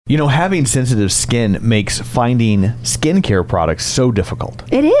You know, having sensitive skin makes finding skincare products so difficult.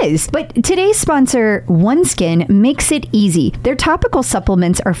 It is, but today's sponsor, OneSkin, makes it easy. Their topical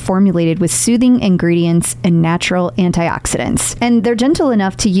supplements are formulated with soothing ingredients and natural antioxidants, and they're gentle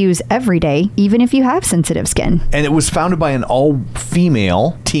enough to use every day, even if you have sensitive skin. And it was founded by an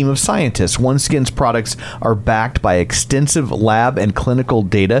all-female team of scientists. OneSkin's products are backed by extensive lab and clinical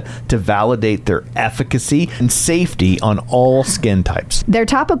data to validate their efficacy and safety on all skin types. Their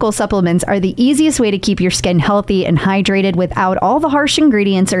topical supplements are the easiest way to keep your skin healthy and hydrated without all the harsh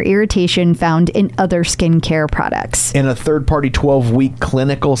ingredients or irritation found in other skincare products. In a third-party 12-week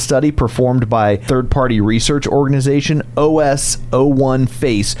clinical study performed by third-party research organization OS01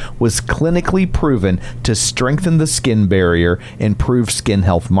 Face was clinically proven to strengthen the skin barrier, improve skin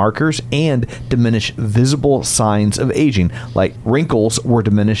health markers, and diminish visible signs of aging, like wrinkles were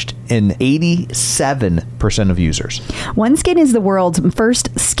diminished in 87% of users. OneSkin is the world's first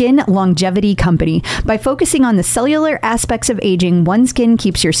skin longevity company. By focusing on the cellular aspects of aging, OneSkin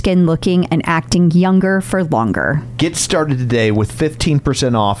keeps your skin looking and acting younger for longer. Get started today with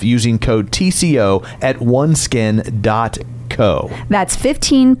 15% off using code TCO at oneskin.co. That's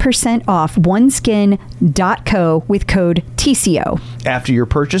 15% off oneskin.co with code TCO. After your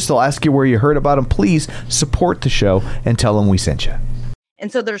purchase, they'll ask you where you heard about them. Please support the show and tell them we sent you.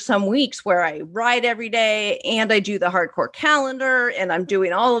 And so there's some weeks where I ride every day and I do the hardcore calendar and I'm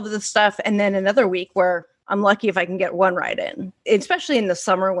doing all of this stuff. And then another week where I'm lucky if I can get one ride in, especially in the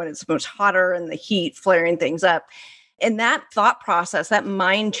summer when it's much hotter and the heat flaring things up. And that thought process, that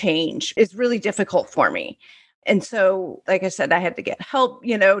mind change is really difficult for me. And so, like I said, I had to get help,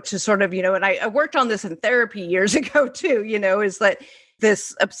 to sort of, and I worked on this in therapy years ago too, is that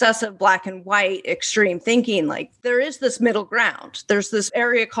this obsessive black and white extreme thinking, like there is this middle ground. There's this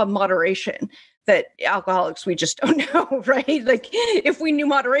area called moderation that alcoholics, we just don't know, right? Like if we knew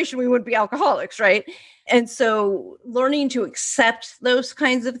moderation, we wouldn't be alcoholics, right? And so learning to accept those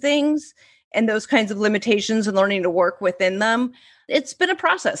kinds of things and those kinds of limitations and learning to work within them, it's been a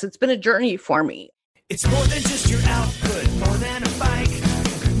process. It's been a journey for me. It's more than just your output, more than a bike.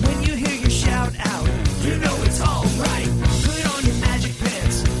 When you hear your shout out, you know it's all right. Put on your magic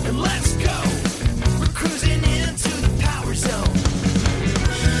pants and let's go. We're cruising into the power zone.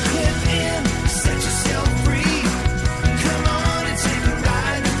 Clip in, set yourself free. Come on and take a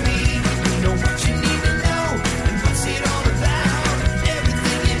ride with me. You know what you need to know and what's it all about.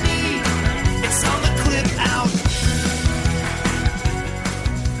 Everything you need, it's on the Clip Out.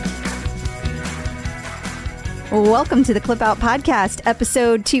 Welcome to the Clip Out Podcast,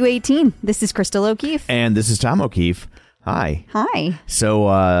 episode 218. This is Crystal O'Keefe. And this is Tom O'Keefe. Hi. Hi.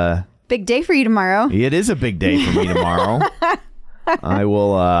 So, big day for you tomorrow. it is a big day for me tomorrow. I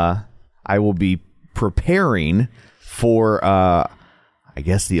will be preparing for, I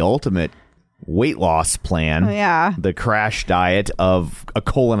guess, the ultimate weight loss plan. Yeah. The crash diet of a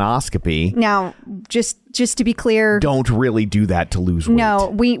colonoscopy. Now, just to be clear, Don't really do that to lose weight. no,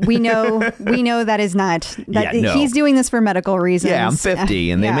 we know that is not that. Yeah, no. He's doing this for medical reasons. Yeah, I'm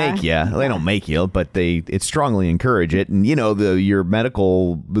 50 and they Yeah. make you. They don't make you, but it strongly encourage it. And your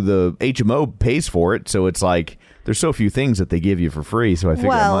medical, the HMO pays for it, so it's like there's so few things that they give you for free. So I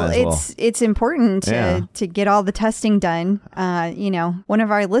figure I might as well. It's important to get all the testing done. One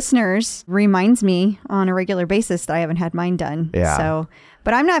of our listeners reminds me on a regular basis that I haven't had mine done. Yeah. So,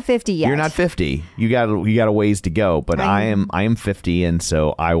 but I'm not 50 yet. You're not 50. You got a ways to go, but I am 50, and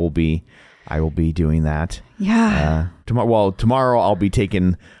so I will be doing that. Yeah. Tomorrow I'll be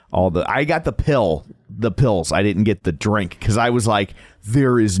taking I got the pills. I didn't get the drink because I was like,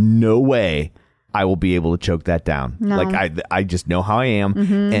 there is no way I will be able to choke that down. No. Like I just know how I am.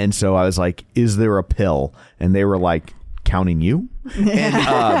 Mm-hmm. And so I was like, is there a pill? And they were like, counting you.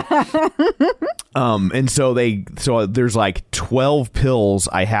 And so there's like 12 pills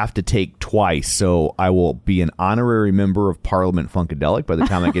I have to take twice. So I will be an honorary member of Parliament Funkadelic by the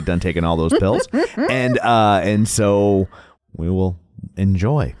time I get done taking all those pills. And so we will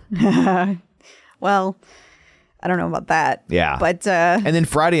enjoy. Well, I don't know about that. Yeah. But and then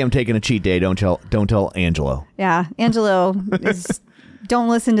Friday I'm taking a cheat day. Don't tell Angelo. Yeah, Angelo is. Don't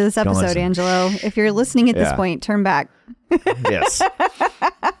listen to this episode, listen. Angelo. If you're listening at this Yeah. point, turn back. Yes.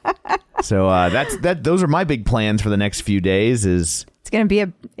 So those are my big plans for the next few days. It's going to be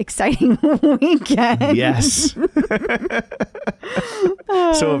an exciting weekend. Yes.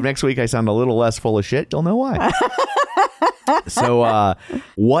 So if next week I sound a little less full of shit, you'll know why. So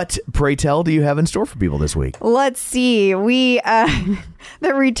what, pray tell, do you have in store for people this week? Let's see.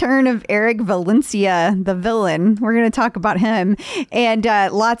 The return of Eric Valencia, the villain. We're going to talk about him, and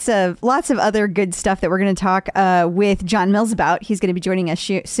lots of other good stuff that we're going to talk with John Mills about. He's going to be joining us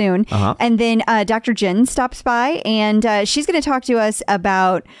soon. And then Dr. Jen stops by, and she's going to talk to us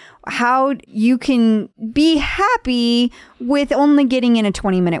about how you can be happy with only getting in a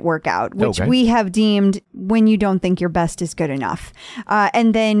 20-minute workout, which we have deemed when you don't think your best is good enough.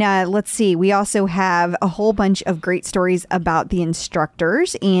 And then let's see, we also have a whole bunch of great stories about the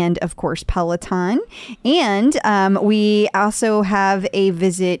instructors and, of course, Peloton. And we also have a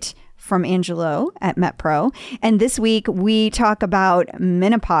visit from Angelo at MetPro. And this week we talk about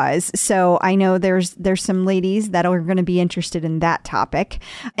menopause. So I know there's some ladies that are going to be interested in that topic.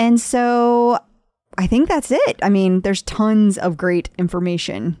 And so I think that's it. I mean, there's tons of great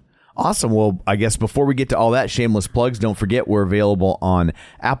information. Awesome. Well, I guess before we get to all that, shameless plugs, don't forget we're available on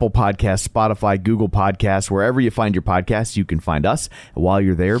Apple Podcasts, Spotify, Google Podcasts, wherever you find your podcasts, you can find us. While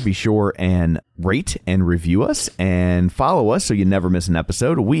you're there, be sure and rate and review us and follow us so you never miss an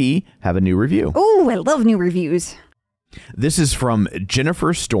episode. We have a new review. Oh, I love new reviews. This is from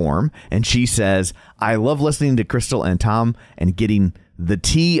Jennifer Storm, and she says, I love listening to Crystal and Tom and getting the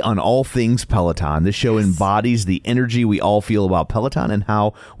tea on all things Peloton. This show embodies the energy we all feel about Peloton and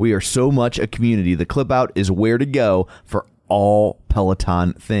how we are so much a community. The clip out is where to go for all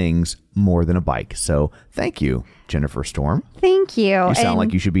Peloton things more than a bike. So thank you, Jennifer Storm. Thank you. You sound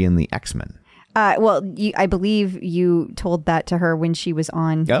like you should be in the X-Men. Well, I believe you told that to her when she was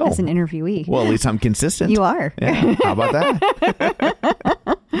on as an interviewee. Well, at least I'm consistent. You are. Yeah, how about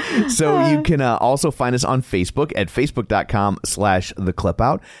that? So you can also find us on Facebook at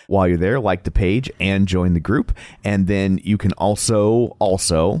facebook.com/theclipout. While you're there, like the page and join the group. And then you can also,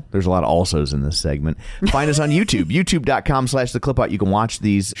 there's a lot of alsos in this segment, find us on YouTube, youtube.com/theclipout. You can watch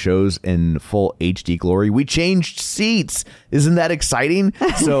these shows in full HD glory. We changed seats. Isn't that exciting?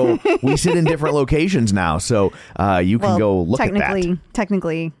 So we sit in different locations now. So you can go look at that.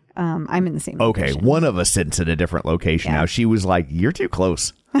 Technically, I'm in the same location. Okay, one of us sits at a different location now. She was like, you're too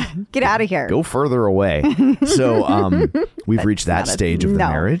close. Get out of here. Go further away. So we've reached that stage of the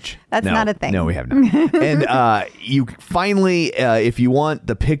marriage. That's not a thing. No, we have not. And you finally, if you want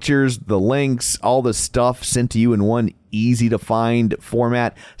the pictures, the links, all the stuff sent to you in one easy to find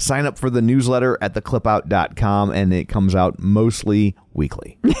format, sign up for the newsletter at theclipout.com, and it comes out mostly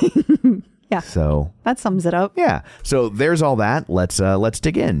weekly. Yeah. So that sums it up. Yeah. So there's all that. Let's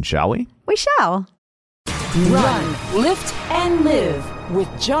dig in, shall we? We shall. Run, lift, and live with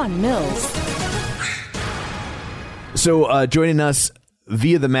John Mills. So joining us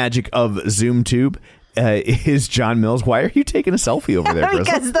via the magic of ZoomTube is John Mills. Why are you taking a selfie over there, Crystal?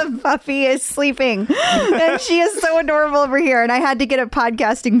 Because the puppy is sleeping. And she is so adorable over here. And I had to get a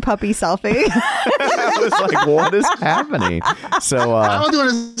podcasting puppy selfie. I was like, what is happening? So I was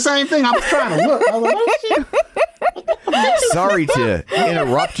doing the same thing. I was trying to look. I was like, sorry to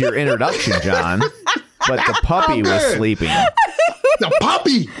interrupt your introduction, John, but the puppy was sleeping. The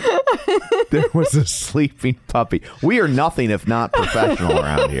puppy. There was a sleeping puppy. We are nothing if not professional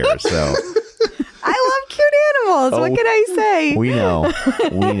around here. So I love cute animals. What can I say? We know.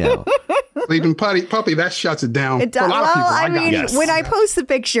 Sleeping puppy, that shuts it down. It does. For a lot of people. I mean, yes. When I post the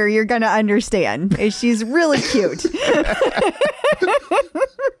picture, you're going to understand. She's really cute.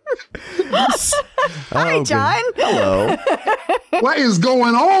 Hi, John. Hello. What is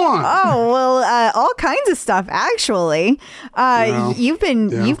going on? Oh, well, all kinds of stuff, actually. You've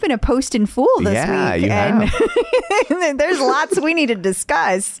been a posting fool this week. You have. And there's lots we need to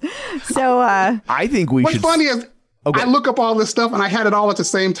discuss. So I think we What's should. funny is I look up all this stuff and I had it all at the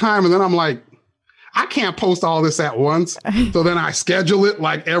same time. And then I'm like, I can't post all this at once. So then I schedule it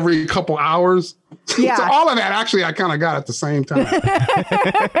like every couple hours. Yeah. So all of that, actually, I kind of got at the same time.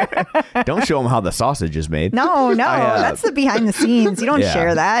 Don't show them how the sausage is made. No, that's the behind the scenes. You don't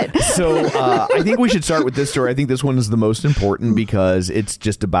share that. So I think we should start with this story. I think this one is the most important because it's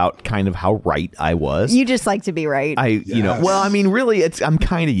just about kind of how right I was. You just like to be right. Well, I mean, really, I'm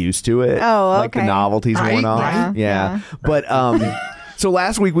kind of used to it. Oh, okay. Like the novelty's worn off. Right. Yeah. But so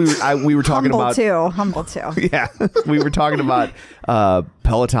last week we were talking Humble about Humble too. Yeah, we were talking about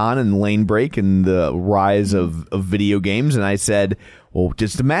Peloton and lane break and the rise of video games, and I said, well,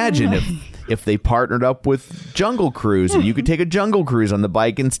 just imagine if they partnered up with Jungle Cruise and you could take a Jungle Cruise on the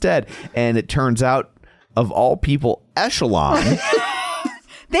bike instead. And it turns out, of all people, Echelon.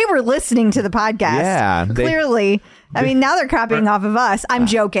 They were listening to the podcast. Yeah. Clearly, I mean, now they're copying off of us. I'm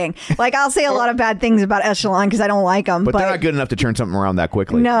joking. Like, I'll say a lot of bad things about Echelon because I don't like them. But they're not good enough to turn something around that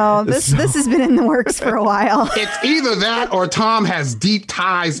quickly. No, this has been in the works for a while. It's either that or Tom has deep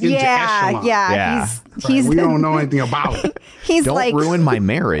ties into Echelon. Yeah. He's we don't know anything about it. He's don't like, ruin my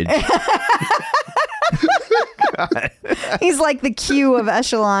marriage. he's like the Q of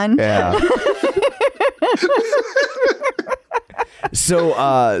Echelon. Yeah.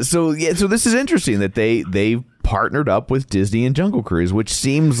 So this is interesting that they partnered up with Disney and Jungle Cruise, which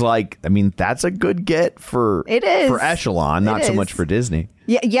seems like, I mean, that's a good get for Echelon, not so much for Disney.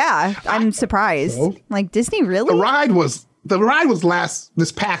 Yeah. I'm surprised. So? Like, Disney really? The ride was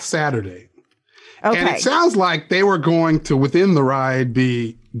this past Saturday. Okay. And it sounds like they were going to, within the ride,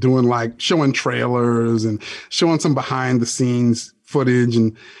 be doing like showing trailers and showing some behind the scenes footage.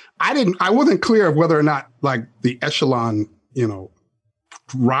 And I wasn't clear of whether or not like the Echelon,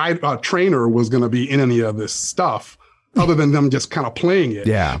 ride trainer was going to be in any of this stuff other than them just kind of playing it.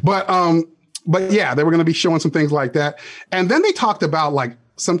 Yeah. But yeah, they were going to be showing some things like that. And then they talked about like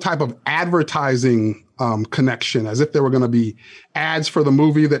some type of advertising connection, as if there were going to be ads for the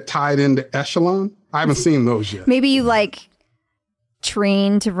movie that tied into Echelon. I haven't seen those yet. Maybe you like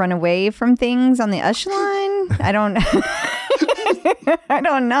train to run away from things on the Echelon? I don't I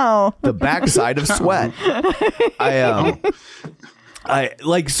don't know. The backside of sweat. I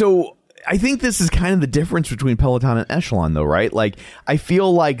think this is kind of the difference between Peloton and Echelon, though, right? Like, I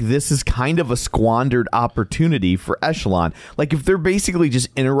feel like this is kind of a squandered opportunity for Echelon. Like, if they're basically just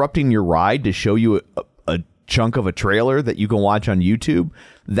interrupting your ride to show you a chunk of a trailer that you can watch on YouTube,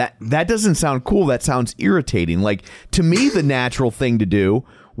 that doesn't sound cool. That sounds irritating. Like, to me, the natural thing to do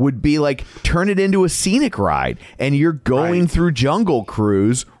would be like turn it into a scenic ride, and you're going through Jungle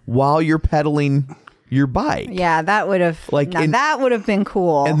Cruise while you're pedaling your bike. Yeah, that would have that would have been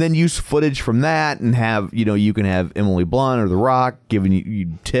cool. And then use footage from that and have, you can have Emily Blunt or The Rock giving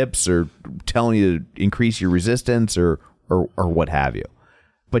you tips or telling you to increase your resistance or what have you.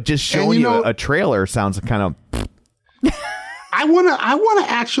 But just showing you a trailer sounds kind of I want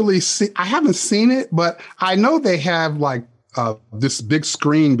to actually see. I haven't seen it, but I know they have like this big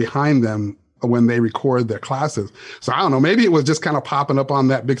screen behind them when they record their classes. So I don't know. Maybe it was just kind of popping up on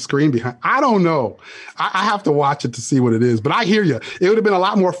that big screen behind. I don't know. I have to watch it to see what it is. But I hear you. It would have been a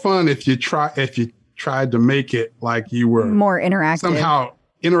lot more fun if you tried to make it like you were more interactive. Somehow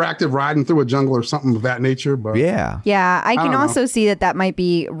interactive, riding through a jungle or something of that nature. But yeah, I can also see that might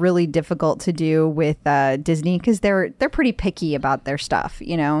be really difficult to do with Disney because they're pretty picky about their stuff,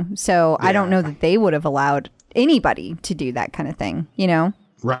 So I don't know that they would have allowed anybody to do that kind of thing,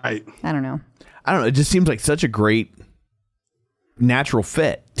 Right. I don't know. It just seems like such a great natural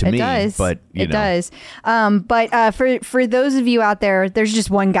fit to me. Does. But it does. But for those of you out there, there's just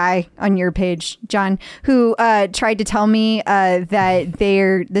one guy on your page, John, who tried to tell me that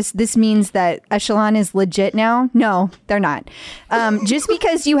this means that Echelon is legit now. No, they're not. Just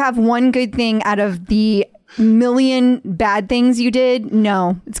because you have one good thing out of the million bad things you did,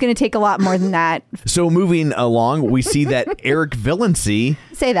 no, it's going to take a lot more than that. So moving along, we see that Eric Villency.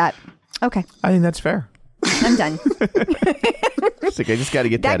 Say that. Okay. I think that's fair. I'm done. I just got to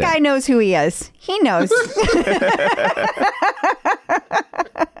get that guy in. knows who he is. He knows.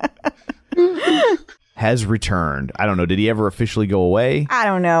 Has returned. I don't know. Did he ever officially go away? I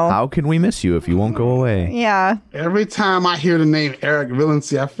don't know. How can we miss you if you won't go away? Yeah. Every time I hear the name Eric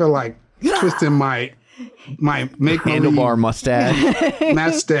Villency, I feel like twisting my handlebar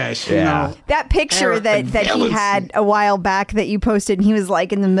mustache. Yeah. That picture that he had a while back that you posted, and he was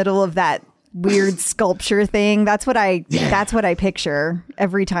like in the middle of that weird sculpture thing. That's what I picture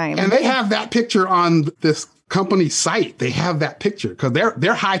every time. And they have that picture on this company site. They have that picture because they're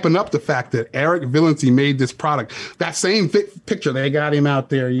hyping up the fact that Eric Villency made this product. That same picture, they got him out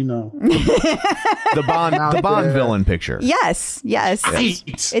there, the Bond villain picture. Yes. Right.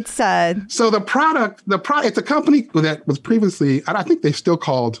 It's so the product, it's a company that was previously, I think they still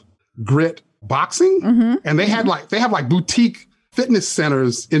called Grit Boxing, and they have like boutique fitness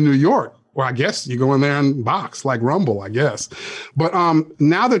centers in New York. Well, I guess you go in there and box like Rumble, I guess. But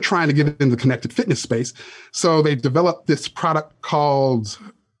now they're trying to get into the connected fitness space. So they developed this product called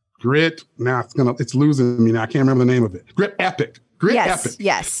Grit. Now it's losing me now. I can't remember the name of it. Grit Epic. Epic.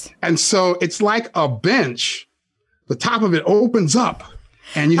 Yes. And so it's like a bench. The top of it opens up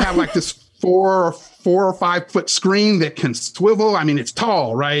and you have like this 4 or 5 foot screen that can swivel. I mean, it's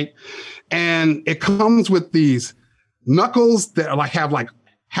tall, right? And it comes with these knuckles that have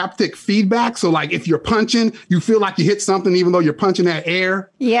haptic feedback. So like if you're punching, you feel like you hit something even though you're punching at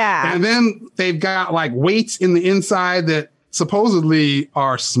air. Yeah. And then they've got like weights in the inside that supposedly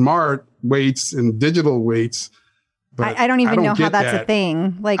are smart weights and digital weights But I don't even know how get that's that. a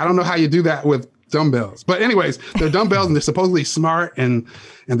thing. Like, I don't know how you do that with dumbbells. But anyways, they're dumbbells and they're supposedly smart and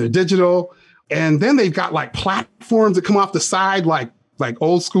they're digital. And then they've got like platforms that come off the side, like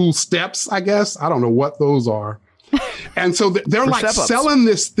old school steps, I guess. I don't know what those are. And so they're like step-ups. selling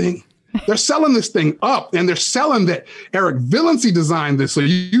this thing. They're selling this thing up, and they're selling that Eric Villency designed this. So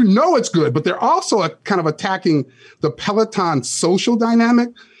you know it's good, but they're also kind of attacking the Peloton social dynamic.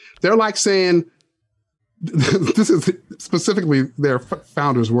 They're like saying, this is specifically their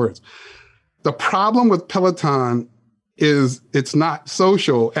founder's words. The problem with Peloton is it's not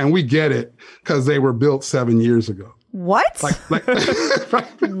social, and we get it because they were built 7 years ago. what? Like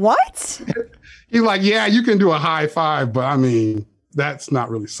What? he's like, yeah, you can do a high five, but I mean, that's not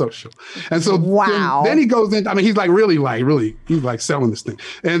really social. And so Wow. then he goes in, I mean, he's like really, he's like selling this thing.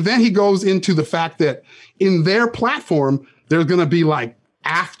 And then he goes into the fact that in their platform, there's going to be like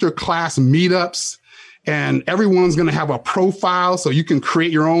after class meetups, and everyone's going to have a profile. So you can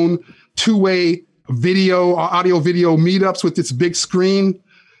create your own two-way audio video meetups with this big screen.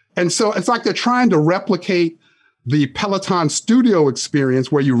 And so it's like they're trying to replicate the Peloton studio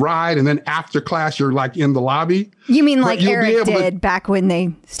experience where you ride and then after class, you're like in the lobby. You mean But like you'll be Eric able to- did back when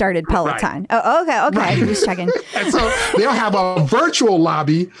they started Peloton? Right. Oh, okay. Right. Just checking. And so they'll have a virtual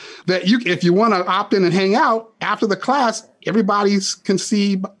lobby that if you want to opt in and hang out after the class, everybody can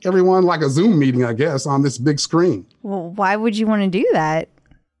see everyone like a Zoom meeting, I guess, on this big screen. Well, why would you want to do that?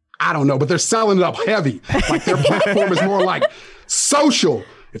 I don't know, but they're selling it up heavy. Like their platform is more like social.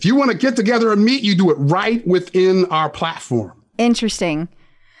 If you want to get together and meet, you do it right within our platform. Interesting.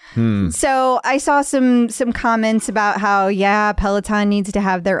 So I saw some comments about how, yeah, Peloton needs to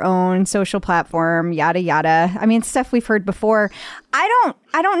have their own social platform, yada yada. I mean, stuff we've heard before. I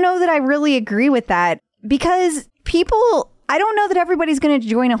don't know that I really agree with that, because I don't know that everybody's going to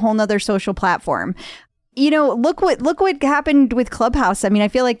join a whole nother social platform. You know, look what happened with Clubhouse. I mean, I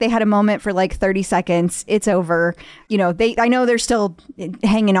feel like they had a moment for like 30 seconds. It's over. You know, I know they're still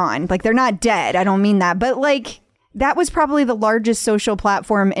hanging on. Like, they're not dead. I don't mean that. But like, that was probably the largest social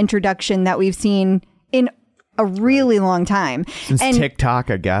platform introduction that we've seen in a really long time. Since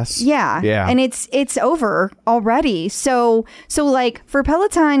TikTok, I guess. Yeah. Yeah. And it's over already. So like, for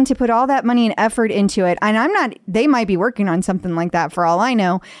Peloton to put all that money and effort into it, and they might be working on something like that for all I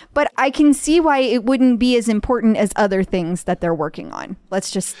know, but I can see why it wouldn't be as important as other things that they're working on. Let's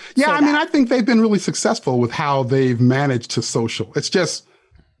just Yeah, say I mean, that. I think they've been really successful with how they've managed to social. It's just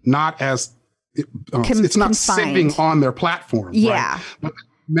not as, it's not confined. sitting on their platform. Yeah. Right? But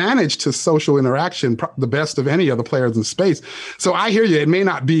manage to social interaction the best of any other players in space. So I hear you. It may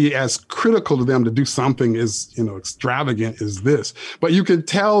not be as critical to them to do something as, extravagant as this, but you can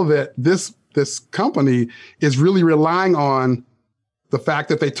tell that this company is really relying on the fact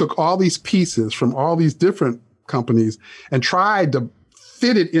that they took all these pieces from all these different companies and tried to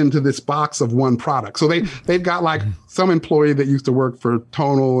fit it into this box of one product. So they've got like some employee that used to work for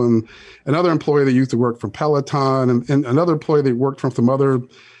Tonal, and another employee that used to work from Peloton, and another employee that worked from some other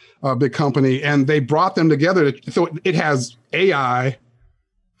big company. And they brought them together. So it has AI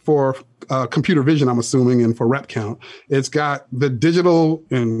for computer vision, I'm assuming, and for rep count. It's got the digital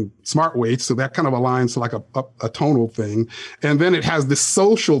and smart weights. So that kind of aligns to like a tonal thing. And then it has this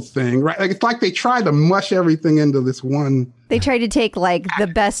social thing, right? Like, it's like they tried to mush everything into this one. They tried to take like the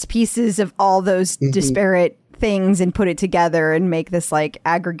best pieces of all those disparate things and put it together and make this like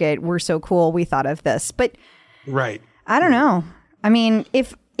aggregate. We're so cool, we thought of this. But Right. I don't know. I mean,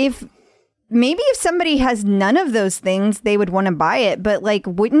 if maybe if somebody has none of those things, they would want to buy it. But like,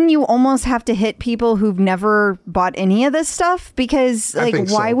 wouldn't you almost have to hit people who've never bought any of this stuff? Because like,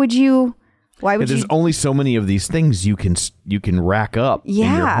 why would you? There's only so many of these things you can rack up in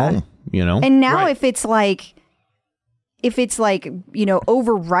your home, And now Right. if it's like,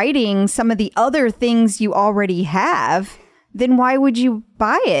 overwriting some of the other things you already have, then why would you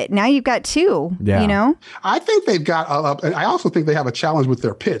buy it? Now you've got two, I think they've got, and I also think they have a challenge with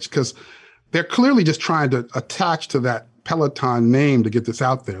their pitch, because they're clearly just trying to attach to that Peloton name to get this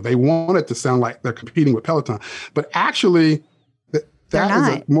out there. They want it to sound like they're competing with Peloton, but actually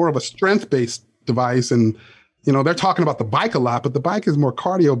that is more of a strength-based device. And, they're talking about the bike a lot, but the bike is more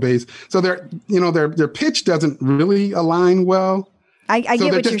cardio-based. So their pitch doesn't really align well. I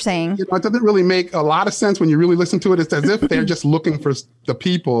get what you're saying. It doesn't really make a lot of sense when you really listen to it. It's as if they're just looking for the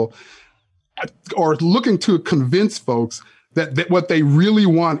people, or looking to convince folks that what they really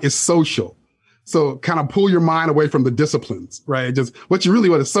want is social. So kind of pull your mind away from the disciplines, right? Just what you really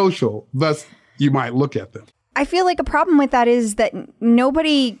want is social. Thus, you might look at them. I feel like a problem with that is that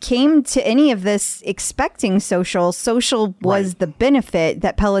nobody came to any of this expecting social. Social was the benefit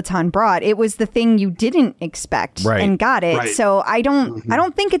that Peloton brought. It was the thing you didn't expect and got it. So I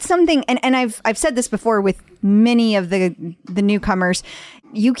don't think it's something, and I've said this before with many of the newcomers.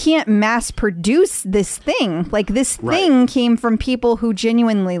 You can't mass produce this thing. Like this thing came from people who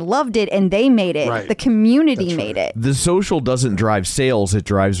genuinely loved it and they made it. The community made it. The social doesn't drive sales, it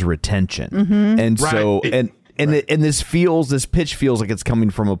drives retention. And so this pitch feels like it's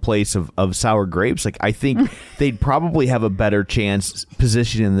coming from a place of sour grapes. Like I think they'd probably have a better chance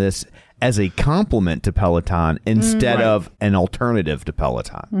positioning this as a complement to Peloton instead of an alternative to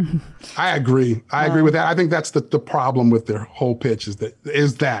Peloton. I agree. I agree with that. I think that's the problem with their whole pitch is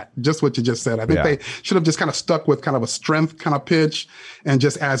that just what you just said. I think they should have just kind of stuck with kind of a strength kind of pitch and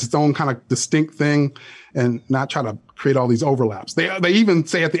just as its own kind of distinct thing and not try to create all these overlaps. They even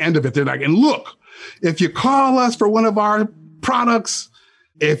say at the end of it, they're like, and look, if you call us for one of our products,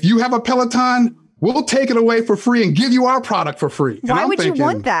 if you have a Peloton, we'll take it away for free and give you our product for free. Why would you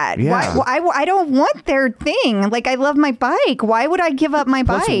want that? Yeah. Why, I don't want their thing. Like, I love my bike. Why would I give up my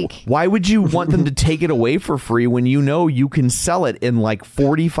bike? Why would you want them to take it away for free when you know you can sell it in like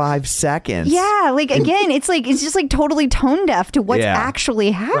 45 seconds? Yeah. Like, again, it's just like totally tone deaf to what's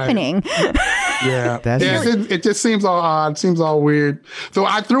actually happening. It just seems all odd, seems all weird. So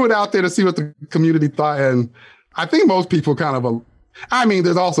I threw it out there to see what the community thought. And I think most people kind of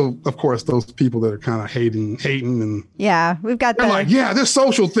there's also, of course, those people that are kind of hating, and we've got this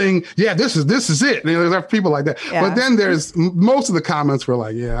social thing. Yeah, this is it. And there's people like that. Yeah. But then there's most of the comments were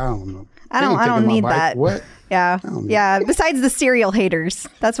like, I don't know. I don't need that. What? Yeah. Yeah. Besides the serial haters,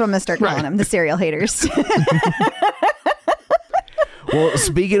 that's what I'm gonna start calling them, the serial haters. Well,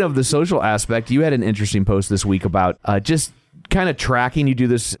 speaking of the social aspect, you had an interesting post this week about just kind of tracking. You do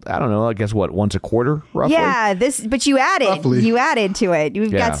this, I don't know, I guess once a quarter, roughly? Yeah, but you added to it.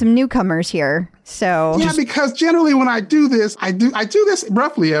 We've got some newcomers here. So because generally when I do this, I do this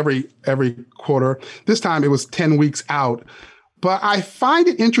roughly every quarter. This time it was 10 weeks out. But I find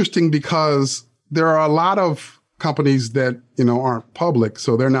it interesting because there are a lot of companies that, aren't public,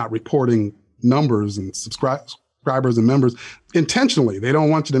 so they're not reporting numbers and subscribers and members intentionally. They don't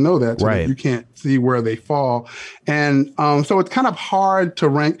want you to know that, so that you can't see where they fall. And so it's kind of hard to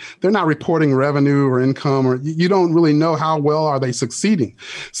rank. They're not reporting revenue or income, or you don't really know how well are they succeeding.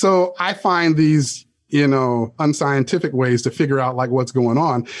 So I find these, unscientific ways to figure out like what's going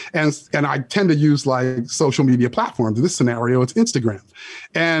on. And I tend to use like social media platforms. In this scenario, it's Instagram.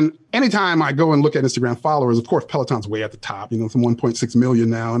 And anytime I go and look at Instagram followers, of course, Peloton's way at the top, some 1.6 million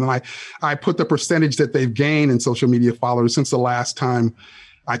now. And then I put the percentage that they've gained in social media followers since the last time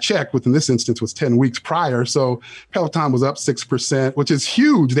I checked, within this instance was 10 weeks prior. So Peloton was up 6%, which is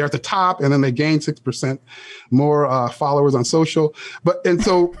huge. They're at the top, and then they gained 6% more followers on social. And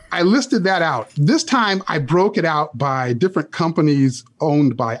so I listed that out. This time I broke it out by different companies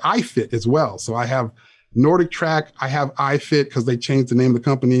owned by iFit as well. So I have Nordic Track, I have iFit because they changed the name of the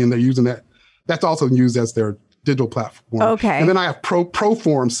company and they're using that. That's also used as their digital platform. Okay. And then I have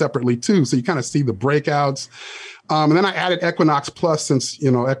Proform separately too. So you kind of see the breakouts. And then I added Equinox Plus since,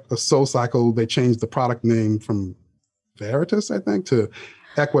 SoulCycle, they changed the product name from Veritas, I think, to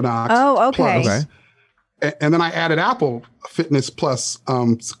Equinox Plus. Okay. And then I added Apple Fitness Plus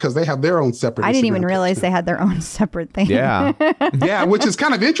because they have their own separate. I didn't even realize they had their own separate thing. Yeah. Yeah, which is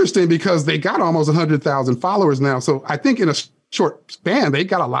kind of interesting because they got almost 100,000 followers now. So I think in a short span, they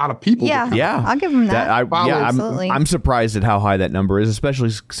got a lot of people. Yeah. I'll give them that. Absolutely. I'm surprised at how high that number is,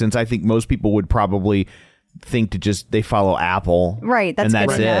 especially since I think most people would probably think they follow Apple. Right. That's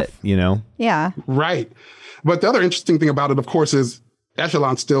it, Yeah. Right. But the other interesting thing about it, of course, is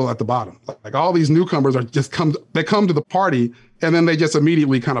Echelon's still at the bottom. Like all these newcomers come to the party and then they just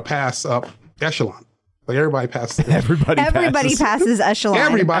immediately kind of pass up Echelon. Like everybody passes. Everybody passes Echelon.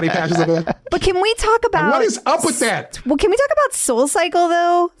 Everybody passes it. But can we talk about... And what is up with that? Well, can we talk about SoulCycle,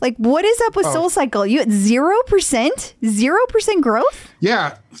 though? Like, what is up with SoulCycle? You at 0%? 0% growth?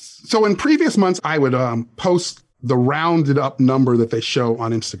 Yeah. So in previous months, I would post the rounded up number that they show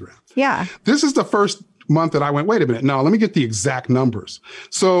on Instagram. Yeah. This is the first month that I went, wait a minute, no, let me get the exact numbers.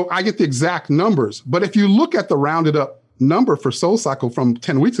 So I get the exact numbers. But if you look at the rounded up number for SoulCycle from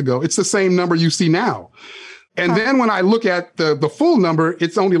 10 weeks ago, it's the same number you see now. And then when I look at the full number,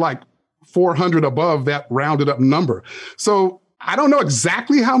 it's only like 400 above that rounded up number. So I don't know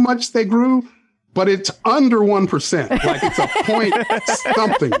exactly how much they grew, but it's under 1%. Like it's a point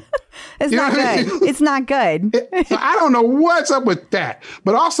something. It's not good. It's not good. So I don't know what's up with that.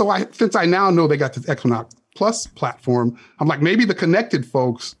 But also, since I now know they got this Equinox Plus platform, I'm like, maybe the connected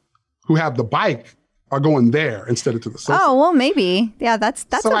folks who have the bike are going there instead of to the social. Oh, well, maybe. Yeah, that's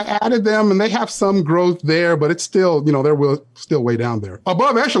so I added them, and they have some growth there, but it's still, they're still way down there.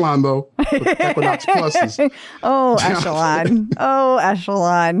 Above echelon, though, with Equinox Pluses. Oh, echelon. Oh,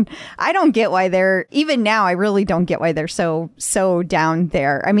 echelon. I don't get why even now, I really don't get why they're so down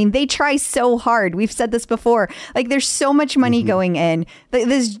there. I mean, they try so hard. We've said this before. Like, there's so much money going in.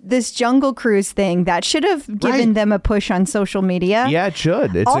 This Jungle Cruise thing, that should have given them a push on social media. Yeah, it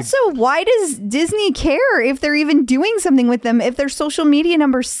should. Why does Disney care if they're even doing something with them if their social media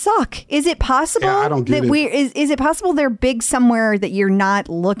numbers suck? Is it possible I don't get is it possible they're big somewhere that you're not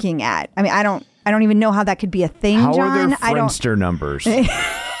looking at? I mean, I don't even know how that could be a thing, How John. are their Friendster numbers? Do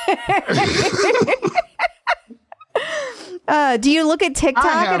you look at TikTok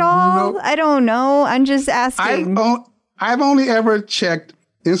at all? I don't know. I'm just asking. I've only ever checked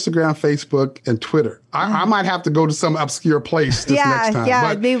Instagram, Facebook, and Twitter. I might have to go to some obscure place next time.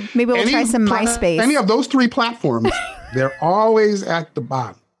 Yeah, maybe we'll try some MySpace. Any of those three platforms, they're always at the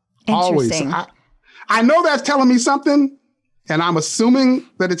bottom. Interesting. Always. I know that's telling me something, and I'm assuming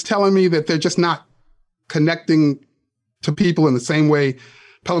that it's telling me that they're just not connecting to people in the same way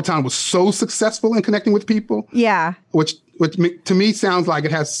Peloton was so successful in connecting with people. Yeah. Which to me sounds like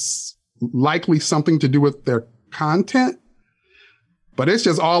it has likely something to do with their content. But it's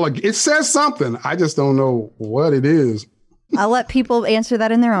just it says something. I just don't know what it is. I'll let people answer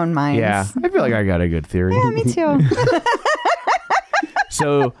that in their own minds. Yeah, I feel like I got a good theory. Yeah, me too.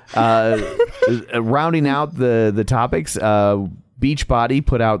 So, rounding out the topics, Beachbody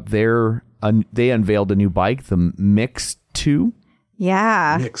put out they unveiled a new bike, the Mix 2.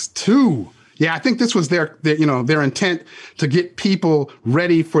 Yeah. Mix 2. Yeah, I think this was their intent to get people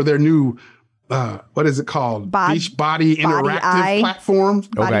ready for their new what is it called? Beachbody interactive platform.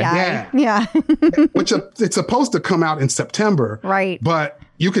 Okay. Yeah. Which it's supposed to come out in September. Right. But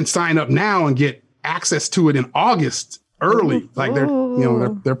you can sign up now and get access to it in August early. Ooh. Like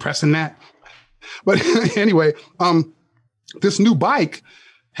they're pressing that. But anyway, this new bike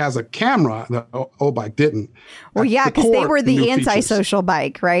has a camera. The old bike didn't. Well, yeah, because they were the antisocial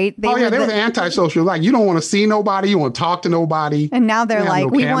bike, right? They were the antisocial. Like, you don't want to see nobody. You want to talk to nobody. And now they're like,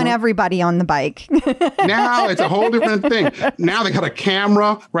 we want everybody on the bike. Now it's a whole different thing. Now they got a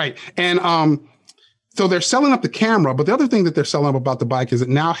camera. Right. And so they're selling up the camera. But the other thing that they're selling up about the bike is it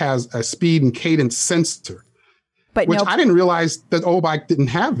now has a speed and cadence sensor. But which I didn't realize that old bike didn't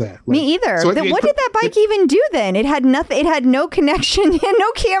have that. Like, me either. So what did that bike even do then? It had nothing. It had no connection and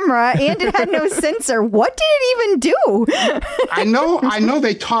no camera, and it had no sensor. What did it even do? I know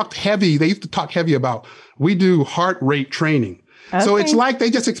they talked heavy. They used to talk heavy about, we do heart rate training. Okay. So it's like they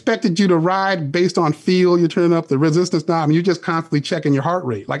just expected you to ride based on feel. You're turning up the resistance knob and you're just constantly checking your heart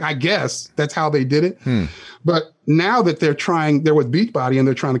rate. Like, I guess that's how they did it. But now that they're with Beachbody and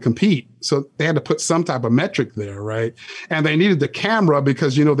they're trying to compete, so they had to put some type of metric there, right? And they needed the camera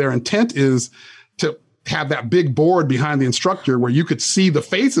because, their intent is to have that big board behind the instructor where you could see the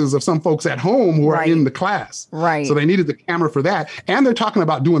faces of some folks at home who are in the class. Right. So they needed the camera for that. And they're talking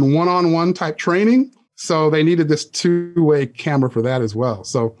about doing one-on-one type training. So they needed this two-way camera for that as well.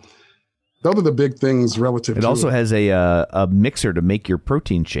 So those are the big things relative to it. It also has a mixer to make your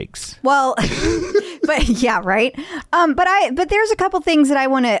protein shakes. Well, but yeah, right. But there's a couple things that I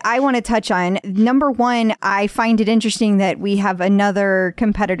want to touch on. Number one, I find it interesting that we have another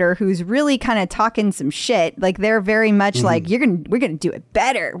competitor who's really kind of talking some shit. Like, they're very much like, we're gonna do it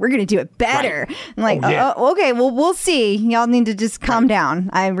better. We're gonna do it better. Right. I'm like, okay, well, we'll see. Y'all need to just calm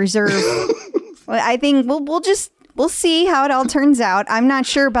down. I reserve. I think we'll see how it all turns out. I'm not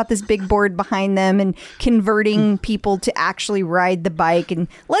sure about this big board behind them and converting people to actually ride the bike. And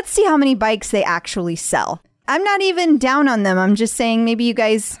let's see how many bikes they actually sell. I'm not even down on them. I'm just saying maybe you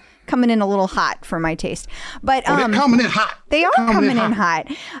guys coming in a little hot for my taste. But they're coming in hot. They are coming in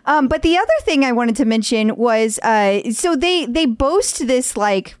hot. But the other thing I wanted to mention was, so they boast this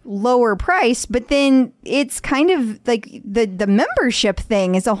like lower price, but then it's kind of like the membership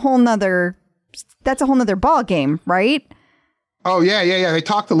thing is a whole nother ball game, right? Oh, yeah. They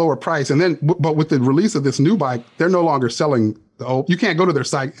talked the lower price. And then, but with the release of this new bike, they're no longer selling the old. You can't go to their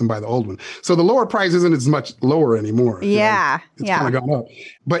site and buy the old one. So the lower price isn't as much lower anymore. Yeah. It's kind of gone up.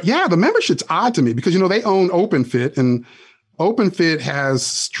 But yeah, the membership's odd to me because, they own OpenFit, and OpenFit has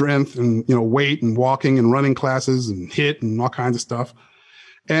strength and, weight and walking and running classes and HIIT and all kinds of stuff.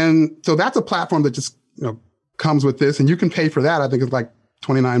 And so that's a platform that just, comes with this, and you can pay for that. I think it's like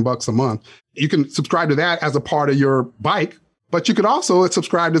 $29 a month. You can subscribe to that as a part of your bike, but you could also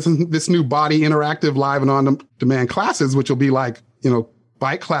subscribe to this new Body interactive live and on-demand classes, which will be like,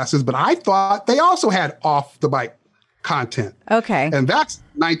 bike classes. But I thought they also had off the bike content. Okay. And that's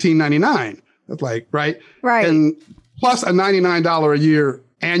 $19.99. It's like, right? Right. And plus a $99 a year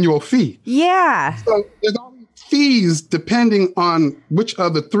annual fee. Yeah. So there's all these fees depending on which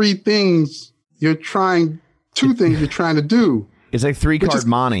of the two things you're trying to do. It's like 3-card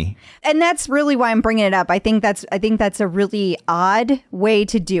money. And that's really why I'm bringing it up. I think that's a really odd way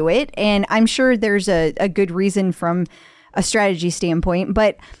to do it. And I'm sure there's a good reason from a strategy standpoint.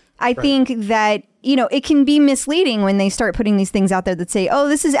 But I think that, it can be misleading when they start putting these things out there that say, oh,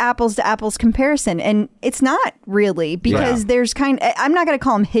 this is apples to apples comparison. And it's not really, because there's I'm not going to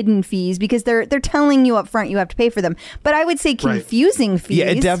call them hidden fees, because they're telling you up front you have to pay for them. But I would say confusing fees. Yeah,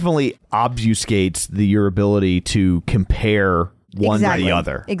 it definitely obfuscates your ability to compare one to the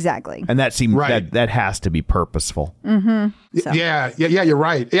other. Exactly. And that seems that has to be purposeful. Mm-hmm. So. Yeah, you're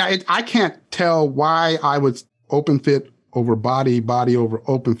right. Yeah, I can't tell why I would open fit over body over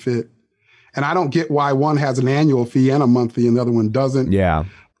open fit. And I don't get why one has an annual fee and a month fee and the other one doesn't. Yeah.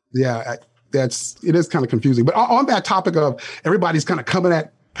 Yeah, it is kind of confusing. But on that topic of everybody's kind of coming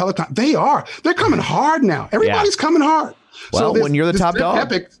at Peloton, they're coming hard now. Everybody's coming hard. Well, when you're the top dog.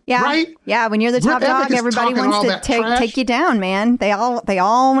 Epic, yeah. Right? Yeah, when you're the top dog, everybody wants to take you down, man. They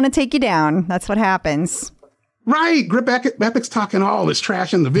all want to take you down. That's what happens. Right. Grip Epic's talking all this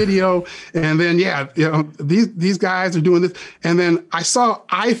trash in the video. And then, these guys are doing this. And then I saw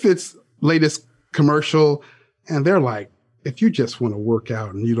iFit's latest commercial, and they're like, if you just want to work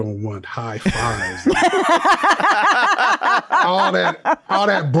out and you don't want high fives, all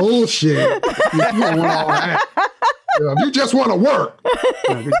that bullshit, you don't want all that. If you just want to work,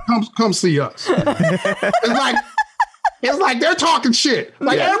 come see us. It's like they're talking shit.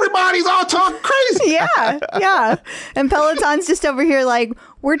 Like everybody's all talking crazy. Yeah. And Peloton's just over here like,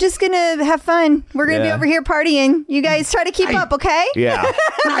 we're just going to have fun. We're going to be over here partying. You guys try to keep up, okay? Yeah.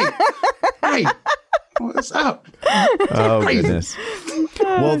 Right. What's up? Oh, goodness.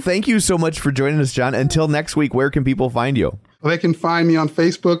 Well, thank you so much for joining us, John. Until next week, where can people find you? Well, they can find me on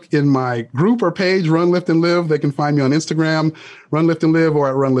Facebook in my group or page, Run, Lift, and Live. They can find me on Instagram, Run, Lift, and Live, or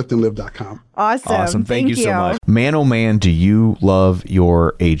at runliftandlive.com. Awesome. Thank you so much. Man, oh man, do you love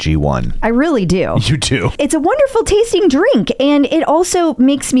your AG1? I really do. You do. It's a wonderful tasting drink, and it also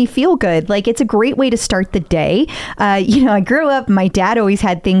makes me feel good. Like, it's a great way to start the day. I grew up, my dad always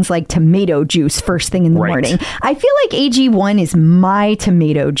had things like tomato juice first thing in the morning. I feel like AG1 is my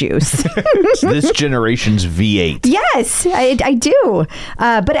tomato juice. It's this generation's V8. Yes, I do.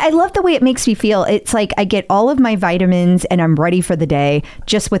 But I love the way it makes me feel. It's like I get all of my vitamins and I'm ready for the day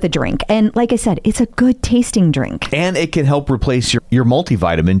just with a drink. And like I said, it's a good tasting drink. And it can help replace your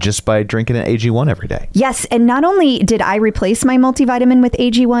multivitamin just by drinking an AG1 every day. Yes. And not only did I replace my multivitamin with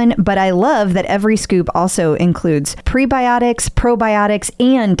AG1, but I love that every scoop also includes prebiotics, probiotics,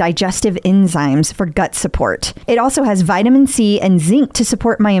 and digestive enzymes for gut support. It also has vitamin C and zinc to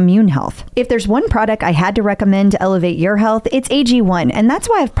support my immune health. If there's one product I had to recommend to elevate your health, it's AG1, and that's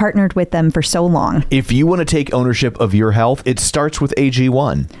why I've partnered with them for so long. If you want to take ownership of your health, it starts with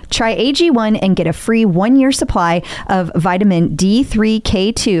AG1. Try AG1 and get a free 1-year supply of vitamin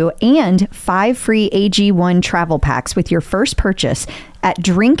D3K2 and 5 free AG1 travel packs with your first purchase at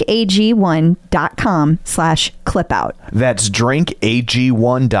drinkag1.com/clipout. That's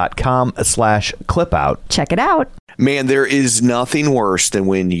drinkag1.com/clipout. Check it out. Man, there is nothing worse than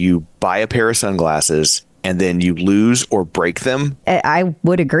when you buy a pair of sunglasses and then you lose or break them. I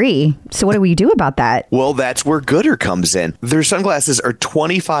would agree. So what do we do about that? Well, that's where Gooder comes in. Their sunglasses are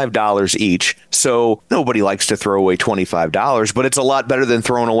 $25 each, so nobody likes to throw away $25, but it's a lot better than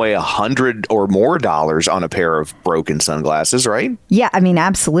throwing away $100 or more on a pair of broken sunglasses, right? Yeah, I mean,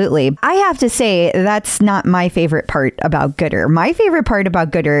 absolutely. I have to say that's not my favorite part about Gooder. My favorite part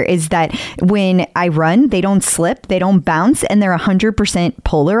about Gooder is that when I run, they don't slip, they don't bounce, and they're 100%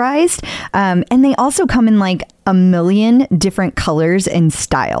 polarized. And they also come in like a million different colors and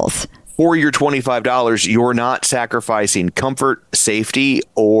styles. For your $25, you're not sacrificing comfort, safety,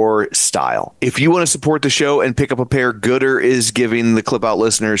 or style. If you want to support the show and pick up a pair, Gooder is giving the Clip Out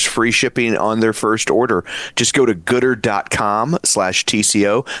listeners free shipping on their first order. Just go to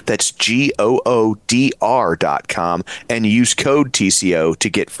gooder.com/TCO. That's GOODR.com and use code TCO to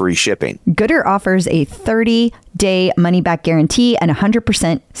get free shipping. Gooder offers a 30-day money-back guarantee and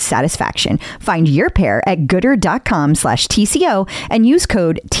 100% satisfaction. Find your pair at gooder.com/TCO and use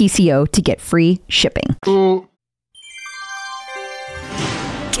code TCO to get free shipping.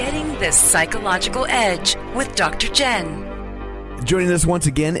 Getting the psychological edge with Dr. Jen. Joining us once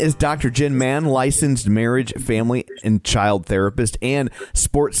again is Dr. Jen Mann, licensed marriage, family, and child therapist and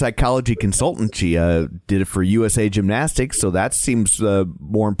sports psychology consultant. She did it for USA Gymnastics, so that seems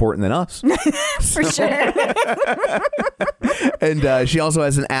more important than us. For sure. And she also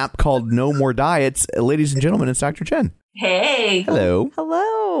has an app called No More Diets. Ladies and gentlemen, it's Dr. Jen. Hey. Hello.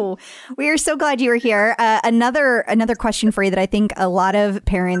 Hello. We are so glad you were here. Another question for you that I think a lot of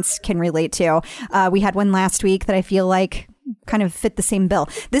parents can relate to. We had one last week that I feel like kind of fit the same bill.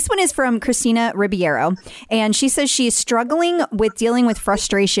 This one is from Christina Ribeiro, and she says she's struggling with dealing with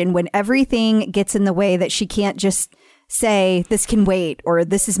frustration when everything gets in the way, that she can't just say this can wait or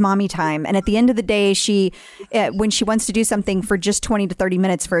this is mommy time. And at the end of the day, she when she wants to do something for just 20 to 30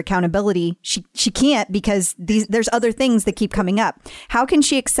 minutes for accountability, she can't, because there's other things that keep coming up. How can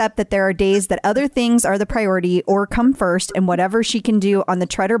she accept that there are days that other things are the priority or come first, and whatever she can do on the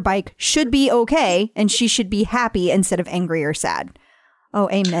tread or bike should be okay, and she should be happy instead of angry or sad? Oh,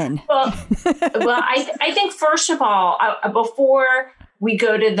 amen. Well, I think first of all, before we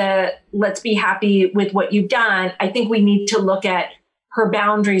go to the let's be happy with what you've done, I think we need to look at her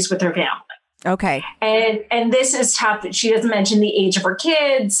boundaries with her family. Okay. And this is tough. She doesn't mention the age of her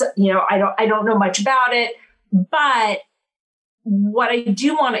kids. I don't know much about it, but what I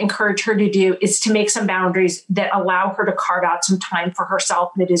do want to encourage her to do is to make some boundaries that allow her to carve out some time for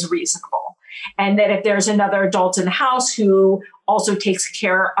herself that is reasonable. And that if there's another adult in the house who also takes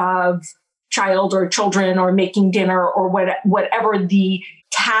care of child or children or making dinner or whatever the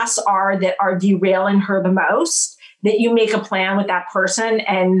tasks are that are derailing her the most, that you make a plan with that person.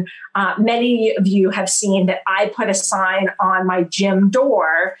 And many of you have seen that I put a sign on my gym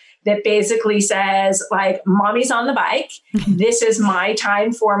door that basically says, like, mommy's on the bike. This is my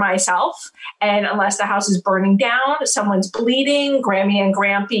time for myself. And unless the house is burning down, someone's bleeding, Grammy and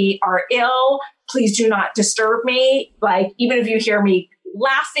Grampy are ill, please do not disturb me. Like, even if you hear me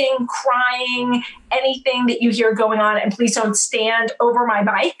laughing, crying, anything that you hear going on, and please don't stand over my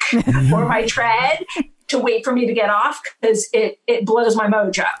bike or my tread to wait for me to get off, because it blows my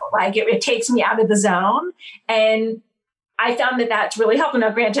mojo. Like it takes me out of the zone. And I found that that's really helpful. Now,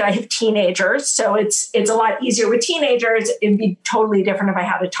 granted, I have teenagers, so it's a lot easier with teenagers. It'd be totally different if I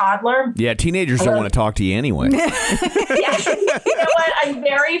had a toddler. Yeah, teenagers don't want to talk to you anyway. Yeah. You know what? I'm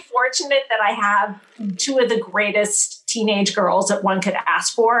very fortunate that I have two of the greatest teenage girls that one could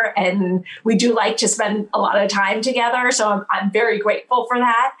ask for. And we do like to spend a lot of time together. So I'm very grateful for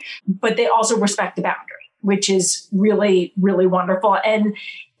that. But they also respect the boundary, which is really, really wonderful. And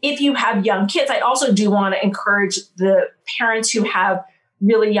if you have young kids, I also do want to encourage the parents who have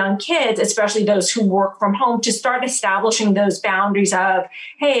really young kids, especially those who work from home, to start establishing those boundaries of,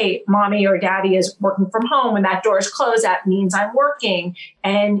 hey, mommy or daddy is working from home. When that door is closed, that means I'm working.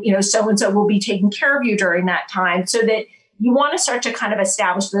 And, so-and-so will be taking care of you during that time. So that you want to start to kind of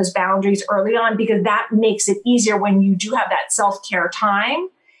establish those boundaries early on, because that makes it easier when you do have that self-care time,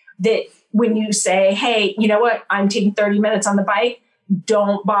 that when you say, hey, you know what, I'm taking 30 minutes on the bike,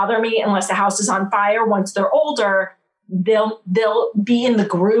 don't bother me unless the house is on fire. Once they're older, they'll be in the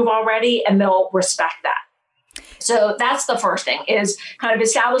groove already, and they'll respect that. So that's the first thing, is kind of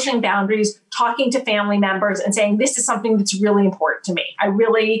establishing boundaries, talking to family members and saying, this is something that's really important to me. I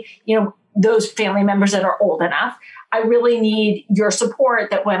really, those family members that are old enough, I really need your support,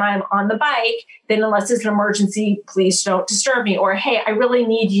 that when I'm on the bike, then unless it's an emergency, please don't disturb me. Or, hey, I really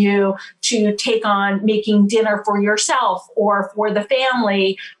need you to take on making dinner for yourself or for the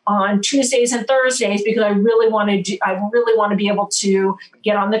family on Tuesdays and Thursdays, because I really want to be able to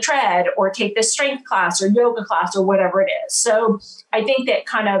get on the tread or take this strength class or yoga class or whatever it is. So I think that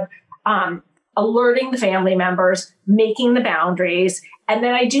kind of alerting the family members, making the boundaries. And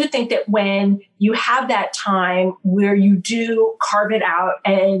then I do think that when you have that time where you do carve it out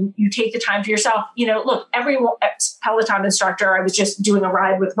and you take the time for yourself, look, every Peloton instructor, I was just doing a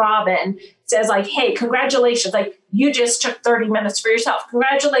ride with Robin, says like, hey, congratulations. Like, you just took 30 minutes for yourself.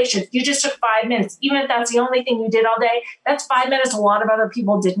 Congratulations. You just took 5 minutes. Even if that's the only thing you did all day, that's 5 minutes a lot of other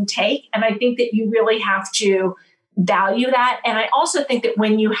people didn't take. And I think that you really have to value that. And I also think that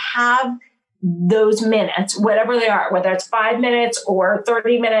when you have those minutes, whatever they are, whether it's 5 minutes or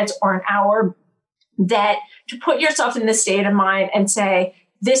 30 minutes or an hour, that to put yourself in this state of mind and say,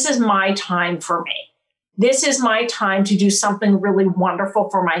 this is my time for me. This is my time to do something really wonderful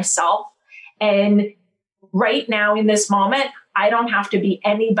for myself. And right now in this moment, I don't have to be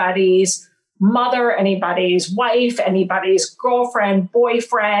anybody's mother, anybody's wife, anybody's girlfriend,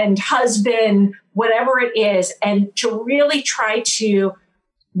 boyfriend, husband, whatever it is. And to really try to,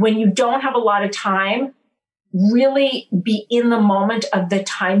 when you don't have a lot of time, really be in the moment of the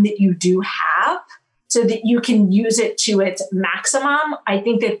time that you do have, so that you can use it to its maximum. I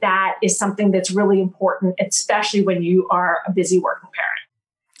think that is something that's really important, especially when you are a busy working parent.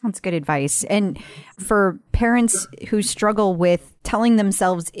 That's good advice. And for parents who struggle with telling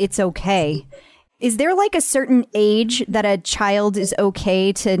themselves it's okay, is there like a certain age that a child is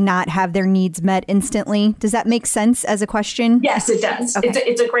okay to not have their needs met instantly? Does that make sense as a question? Yes, it does. Okay.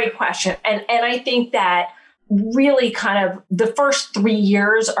 It's a great question. And I think that really kind of the first 3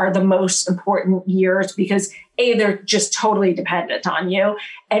 years are the most important years because A, they're just totally dependent on you.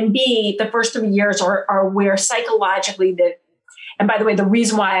 And B, the first 3 years are where psychologically and by the way, the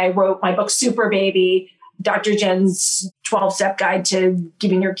reason why I wrote my book, Super Baby, Dr. Jen's 12-step guide to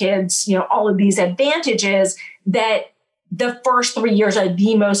giving your kids, all of these advantages, that the first 3 years are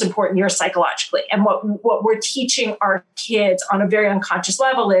the most important years psychologically. And what we're teaching our kids on a very unconscious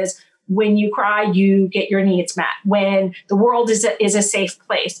level is when you cry, you get your needs met. When the world is a safe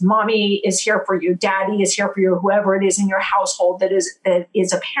place, mommy is here for you, daddy is here for you, whoever it is in your household that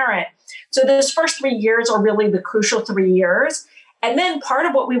is a parent. So those first 3 years are really the crucial 3 years. And then part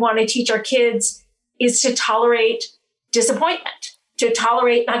of what we want to teach our kids is to tolerate disappointment, to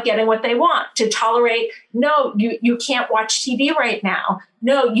tolerate not getting what they want, to tolerate, no, you can't watch TV right now.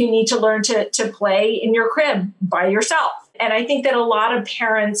 No, you need to learn to play in your crib by yourself. And I think that a lot of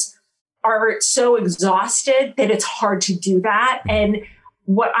parents are so exhausted that it's hard to do that. And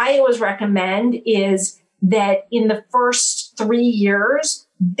what I always recommend is that in the first 3 years,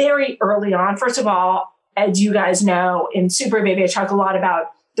 very early on, first of all, as you guys know, in Super Baby, I talk a lot about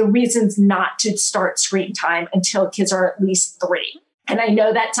the reasons not to start screen time until kids are at least 3. And I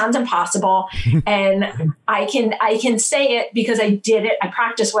know that sounds impossible. And I can say it because I did it. I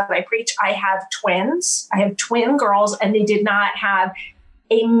practice what I preach. I have twins. I have twin girls, and they did not have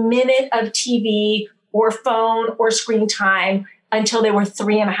a minute of TV or phone or screen time until they were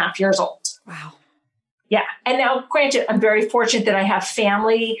 3.5 years old. Wow. Yeah. And now, granted, I'm very fortunate that I have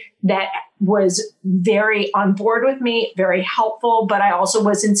family that was very on board with me, very helpful. But I also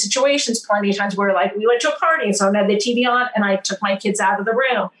was in situations plenty of times where we went to a party and someone had the TV on and I took my kids out of the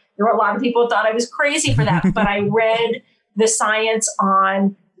room. There were a lot of people who thought I was crazy for that. But I read the science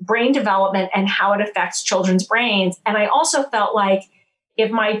on brain development and how it affects children's brains. And I also felt like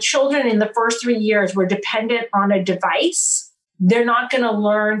if my children in the first 3 years were dependent on a device, they're not going to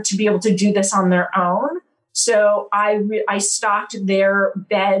learn to be able to do this on their own. So I stocked their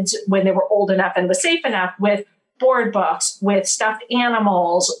beds when they were old enough and was safe enough with board books, with stuffed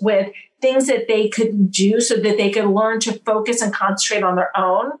animals, with things that they could do so that they could learn to focus and concentrate on their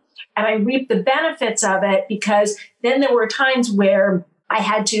own. And I reaped the benefits of it because then there were times where I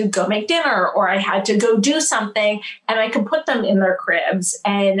had to go make dinner or I had to go do something and I could put them in their cribs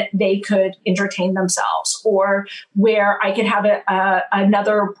and they could entertain themselves, or where I could have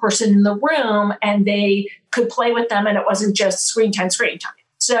another person in the room and they could play with them and it wasn't just screen time.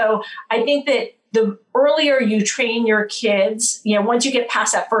 So I think that the earlier you train your kids, once you get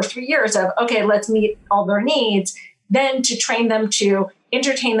past that first 3 years of, okay, let's meet all their needs, then to train them to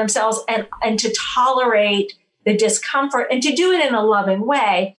entertain themselves and to tolerate the discomfort and to do it in a loving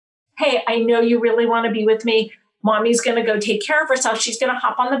way. Hey, I know you really want to be with me. Mommy's going to go take care of herself. She's going to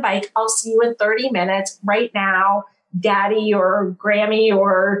hop on the bike. I'll see you in 30 minutes. Right now, daddy or Grammy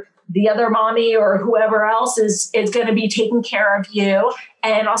or the other mommy or whoever else is going to be taking care of you.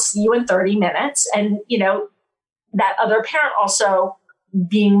 And I'll see you in 30 minutes. And, that other parent also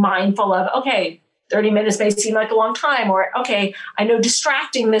being mindful of, okay, 30 minutes may seem like a long time, or, okay, I know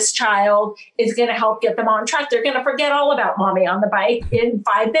distracting this child is going to help get them on track. They're going to forget all about mommy on the bike in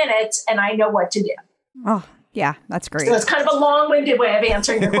 5 minutes, and I know what to do. Oh, yeah, that's great. So it's kind of a long-winded way of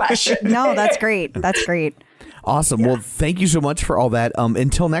answering your question. No, that's great. That's great. Awesome. Yeah. Well, thank you so much for all that.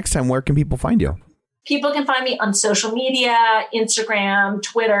 Until next time, where can people find you? People can find me on social media, Instagram,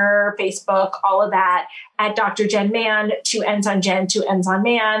 Twitter, Facebook, all of that, at Dr. Jen Man, 2 N's on Jen, 2 N's on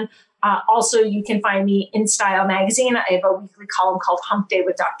Man. Also, you can find me in Style Magazine. I have a weekly column called Hump Day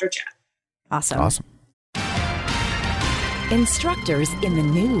with Dr. Jen. Awesome. Instructors in the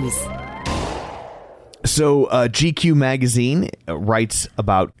news. So GQ Magazine writes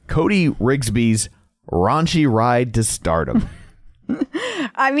about Cody Rigsby's raunchy ride to stardom.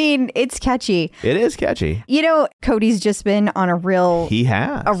 I mean, it's catchy. It is catchy. Cody's just been on a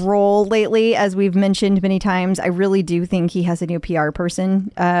roll lately, as we've mentioned many times. I really do think he has a new PR person.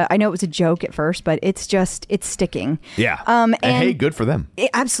 I know it was a joke at first, but it's sticking. Yeah. And hey, good for them.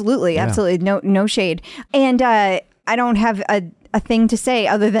 Absolutely. No shade. And I don't have a thing to say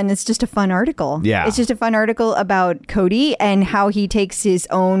other than it's just a fun article. Yeah. It's just a fun article about Cody and how he takes his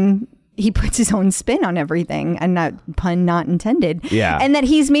own he puts his own spin on everything, and not pun not intended. Yeah. And that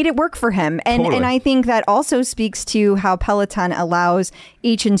he's made it work for him. And Totally. and I think that also speaks to how Peloton allows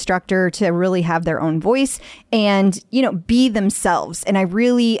each instructor to really have their own voice and, be themselves. And I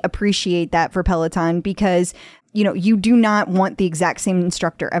really appreciate that for Peloton because you do not want the exact same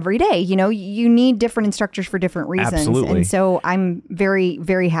instructor every day. You need different instructors for different reasons. Absolutely. And so I'm very,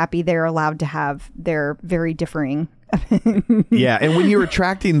 very happy they're allowed to have their very differing. Yeah. And when you're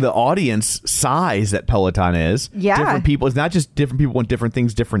attracting the audience size that Peloton is, different people, it's not just different people want different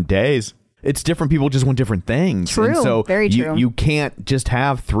things different days. It's different people just want different things. True. And so Very true. You can't just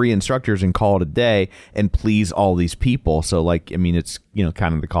have 3 instructors and call it a day and please all these people. So it's,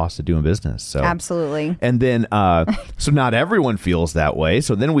 kind of the cost of doing business. So Absolutely. And then, so not everyone feels that way.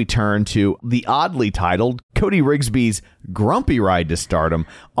 So then we turn to the oddly titled Cody Rigsby's Grumpy Ride to Stardom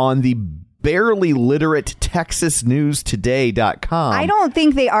on the barely literate TexasNewsToday.com. I don't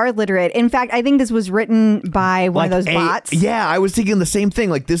think they are literate. In fact, I think this was written by one of those bots. Yeah, I was thinking the same thing.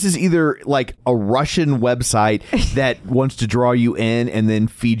 Like, this is either like a Russian website that wants to draw you in and then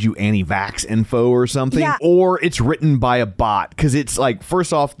feed you anti-vax info or something, or it's written by a bot. Because it's like,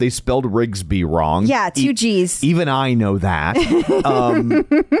 first off, they spelled Rigsby wrong. Yeah, 2 G's. Even I know that.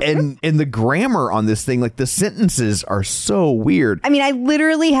 And the grammar on this thing, like the sentences are so weird. I mean, I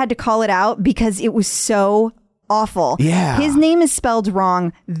literally had to call it out because it was so awful. Yeah. His name is spelled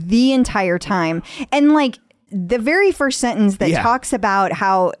wrong the entire time. And like the very first sentence that talks about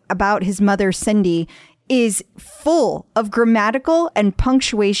about his mother, Cindy, is full of grammatical and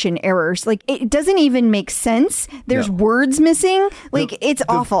punctuation errors. Like, it doesn't even make sense. There's words missing. Like, it's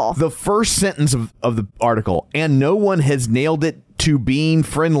awful. The first sentence of the article, and no one has nailed it to being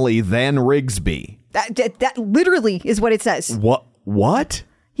friendly than Rigsby. That literally is what it says. What?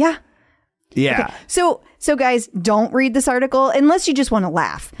 Yeah. Yeah. Okay. So guys, don't read this article unless you just want to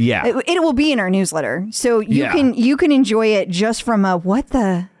laugh. Yeah. It will be in our newsletter. So you can enjoy it just from a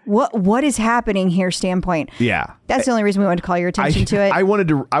what is happening here standpoint. Yeah. That's the only reason we wanted to call your attention to it. I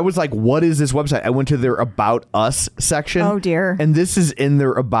was like, what is this website? I went to their About Us section. Oh dear. And this is in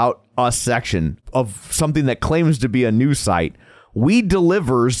their About Us section of something that claims to be a news site. We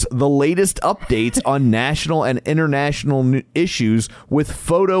delivers the latest updates on national and international issues with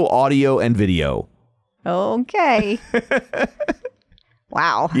photo, audio, and video. Okay.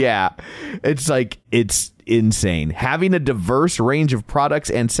 Wow. Yeah. It's insane. Having a diverse range of products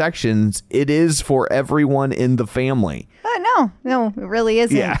and sections, it is for everyone in the family. No, it really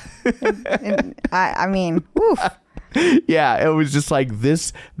isn't. Yeah. I mean, oof. Yeah, it was just like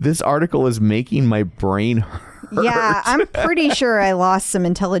this article is making my brain hurt. Yeah, I'm pretty sure I lost some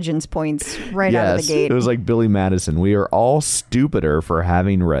intelligence points right out of the gate. It was like Billy Madison. We are all stupider for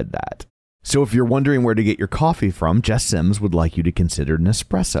having read that. So if you're wondering where to get your coffee from, Jess Sims would like you to consider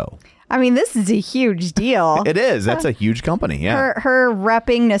Nespresso. I mean, this is a huge deal. It is. That's a huge company. Yeah. Her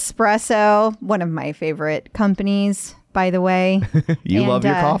repping Nespresso, one of my favorite companies, by the way. You love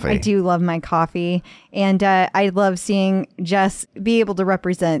your coffee. I do love my coffee. And I love seeing Jess be able to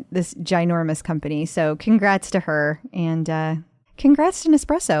represent this ginormous company. So congrats to her and congrats to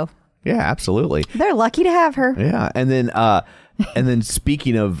Nespresso. Yeah, absolutely. They're lucky to have her. Yeah. And then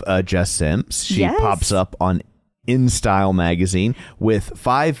speaking of Jess Sims, she pops up on InStyle magazine with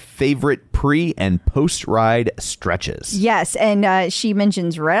 5 favorite pre and post ride stretches. Yes, and she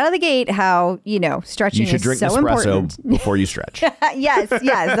mentions right out of the gate how stretching is so important. You should drink Nespresso before you stretch. yes,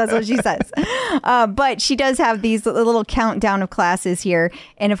 that's what she says. But she does have these little countdown of classes here,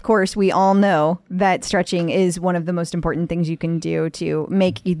 and of course, we all know that stretching is one of the most important things you can do to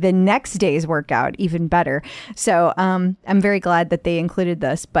make the next day's workout even better. So I'm very glad that they included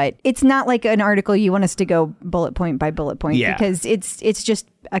this, but it's not like an article you want us to go bullet point by bullet point because it's just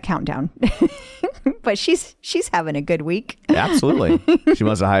a countdown. But she's having a good week. Absolutely. She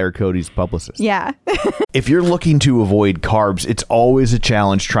must have hired Cody's publicist. Yeah. If you're looking to avoid carbs, it's always a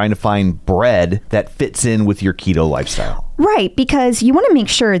challenge trying to find bread that fits in with your keto lifestyle. Right, because you want to make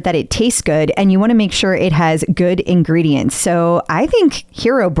sure that it tastes good and you want to make sure it has good ingredients. So I think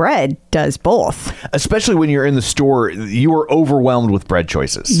Hero Bread does both. Especially when you're in the store, you are overwhelmed with bread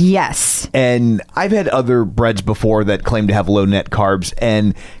choices. Yes. And I've had other breads before that claim to have low net carbs,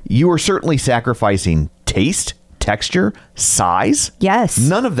 and you are certainly sacrificing taste, texture, size. Yes.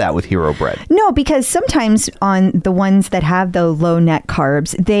 None of that with Hero Bread. No, because sometimes on the ones that have the low net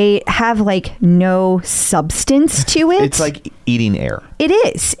carbs, they have like no substance to it. It's like eating air. It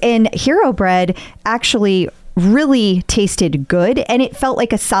is. And Hero Bread actually really tasted good, and it felt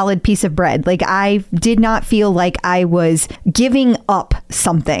like a solid piece of bread. Like I did not feel like I was giving up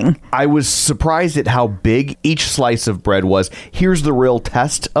something. I was surprised at how big each slice of bread was. Here's the real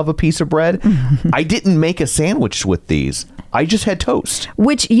test of a piece of bread. I didn't make a sandwich with these. I just had toast.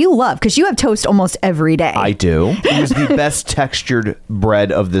 Which you love, because you have toast almost every day. I do. It was the best textured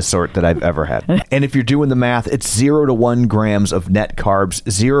bread of this sort that I've ever had. And if you're doing the math, it's 0 to 1 grams of net carbs,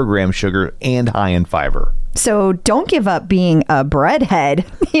 0 gram sugar, and high in fiber. So don't give up being a breadhead.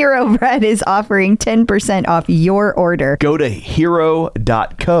 Hero Bread is offering 10% off your order. Go to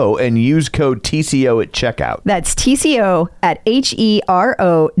hero.co and use code TCO at checkout. That's TCO at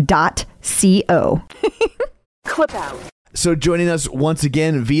HERO.co. Clip out. So joining us once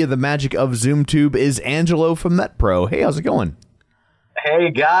again via the magic of ZoomTube is Angelo from MetPro. Hey, how's it going?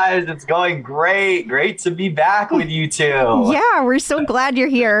 Hey guys, it's going great. Great to be back with you two. Yeah, we're so glad you're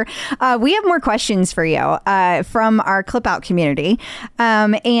here. We have more questions for you from our Clip Out community.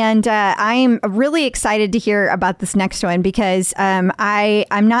 And I'm really excited to hear about this next one because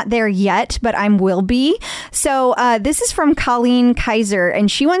I'm not there yet, but I will be. So this is from Colleen Kaiser,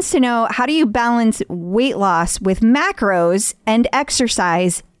 and she wants to know, how do you balance weight loss with macros and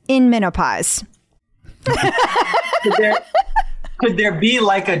exercise in menopause? Could there be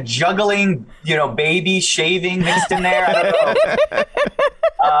like a juggling, baby shaving mixed in there? I don't know.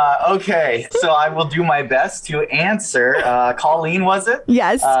 Okay, so I will do my best to answer. Colleen, was it?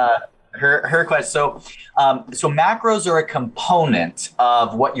 Yes. Her question. So macros are a component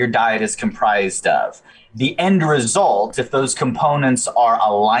of what your diet is comprised of. The end result, if those components are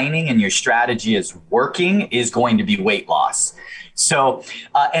aligning and your strategy is working, is going to be weight loss. So,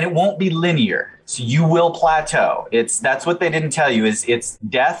 and it won't be linear. So you will plateau. That's what they didn't tell you is it's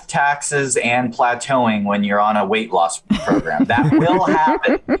death, taxes, and plateauing when you're on a weight loss program. That will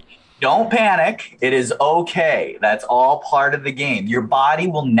happen. Don't panic. It is okay. That's all part of the game. Your body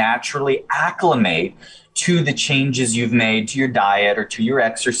will naturally acclimate to the changes you've made to your diet or to your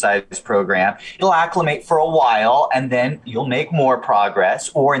exercise program. It'll acclimate for a while, and then you'll make more progress.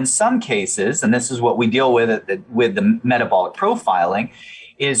 Or in some cases, and this is what we deal with the metabolic profiling,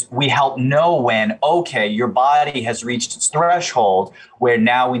 is we help know when, okay, your body has reached its threshold where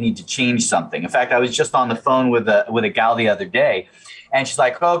now we need to change something. In fact, I was just on the phone with a gal the other day, and she's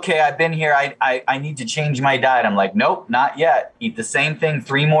like, okay, I've been here. I need to change my diet. I'm like, nope, not yet. Eat the same thing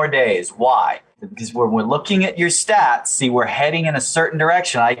 3 more days. Why? Because when we're looking at your stats, see, we're heading in a certain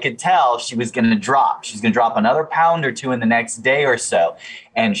direction. I could tell she was going to drop. She's going to drop another pound or 2 in the next day or so.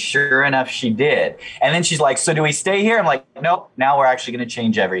 And sure enough, she did. And then she's like, so do we stay here? I'm like, nope, now we're actually going to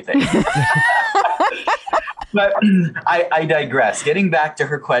change everything. But I digress. Getting back to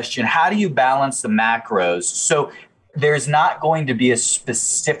her question, how do you balance the macros? So there's not going to be a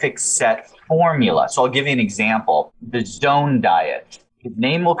specific set formula. So I'll give you an example. The Zone diet. His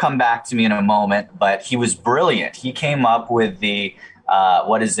name will come back to me in a moment, but he was brilliant. He came up with the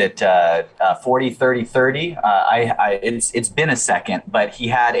 40-30-30. It's been a second, but he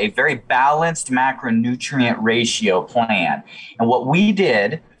had a very balanced macronutrient ratio plan. And what we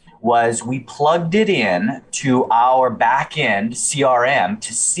did was we plugged it in to our back end CRM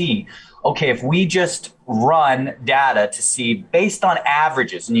to see, okay, if we just run data to see based on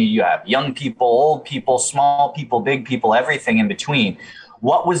averages, and you have young people, old people, small people, big people, everything in between,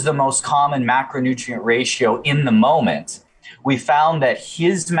 what was the most common macronutrient ratio in the moment? We found that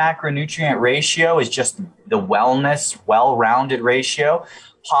his macronutrient ratio is just the wellness, well-rounded ratio,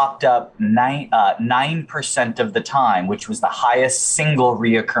 popped up 9% of the time, which was the highest single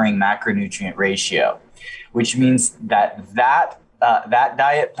reoccurring macronutrient ratio, which means that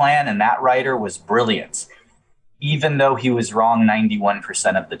diet plan and that writer was brilliant, even though he was wrong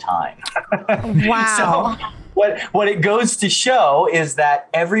 91% of the time. Wow. So what it goes to show is that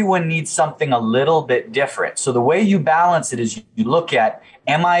everyone needs something a little bit different. So the way you balance it is you look at,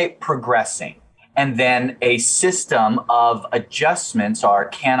 am I progressing? And then a system of adjustments are,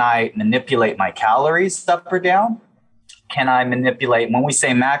 can I manipulate my calories up or down? Can I manipulate, when we say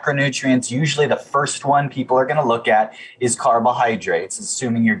macronutrients, usually the first one people are going to look at is carbohydrates,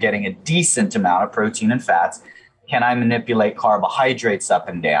 assuming you're getting a decent amount of protein and fats. Can I manipulate carbohydrates up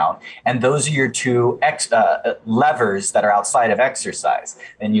and down? And those are your 2 levers that are outside of exercise.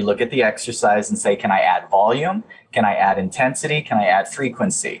 Then you look at the exercise and say, can I add volume? Can I add intensity? Can I add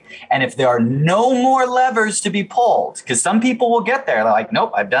frequency? And if there are no more levers to be pulled, because some people will get there, they're like,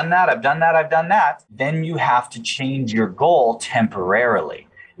 nope, I've done that, then you have to change your goal temporarily.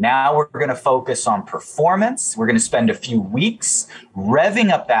 Now we're going to focus on performance. We're going to spend a few weeks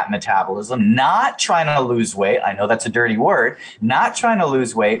revving up that metabolism, not trying to lose weight. I know that's a dirty word, not trying to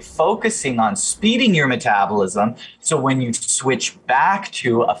lose weight, focusing on speeding your metabolism. So when you switch back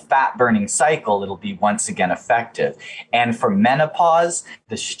to a fat burning cycle, it'll be once again effective. And for menopause,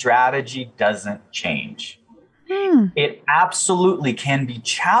 the strategy doesn't change. It absolutely can be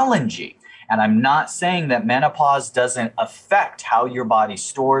challenging. And I'm not saying that menopause doesn't affect how your body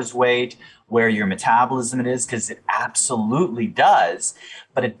stores weight, where your metabolism is, because it absolutely does,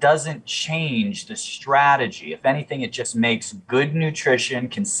 but it doesn't change the strategy. If anything, it just makes good nutrition,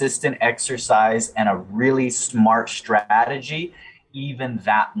 consistent exercise, and a really smart strategy even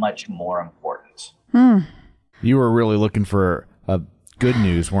that much more important. You were really looking for good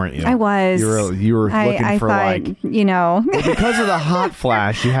news, weren't you? I was. You were looking for thought, like, well, because of the hot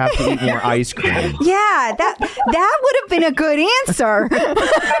flash, you have to eat more ice cream. Yeah, that would have been a good answer.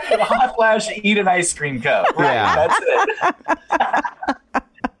 The hot flash, eat an ice cream cone. Right, Yeah. that's it.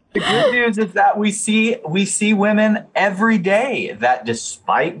 The good news is that we see women every day that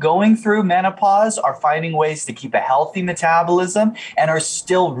despite going through menopause are finding ways to keep a healthy metabolism and are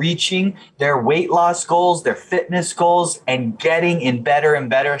still reaching their weight loss goals, their fitness goals, and getting in better and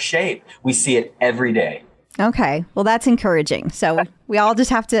better shape. We see it every day. Okay. Well, that's encouraging. So we all just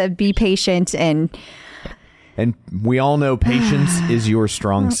have to be patient and we all know patience is your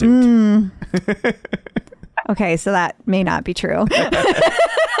strong suit. Okay, so that may not be true.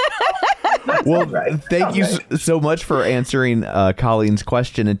 Well, thank you so much for answering Colleen's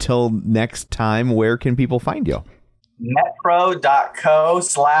question. Until next time, where can people find you?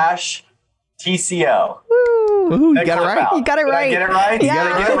 Metpro.co/TCO. Ooh, you got it right. You got it right. Did I get it right? Yeah. You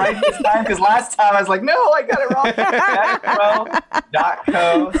got to get it right this time, because last time I was like, no, I got it wrong.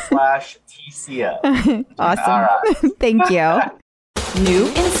 Metpro.co/TCO. Awesome. All right. Thank you. New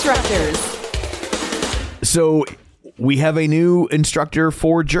instructors. So we have a new instructor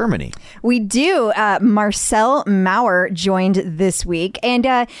for Germany. We do. Marcel Maurer joined this week.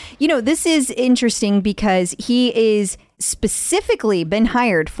 And, this is interesting because he is specifically been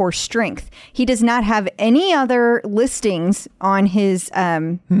hired for strength. He does not have any other listings on his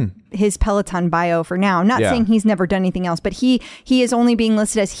Peloton bio for now. I'm not saying he's never done anything else, but he is only being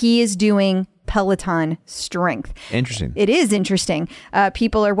listed as he is doing Peloton strength. Interesting. It is interesting.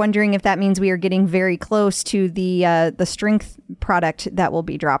 People are wondering if that means we are getting very close to the strength product that will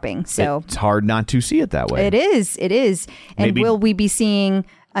be dropping. So it's hard not to see it that way. It is. And will we be seeing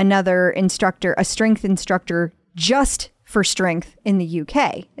another instructor, a strength instructor just for strength in the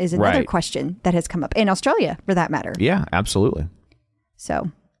UK is another question that has come up, in Australia for that matter. Yeah, absolutely.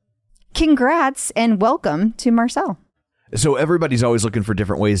 So congrats and welcome to Marcel. So everybody's always looking for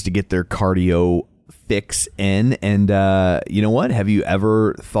different ways to get their cardio fix in. And you know what? Have you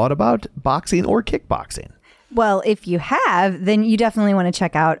ever thought about boxing or kickboxing? Well, if you have, then you definitely want to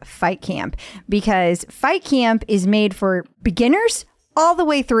check out Fight Camp, because Fight Camp is made for beginners all the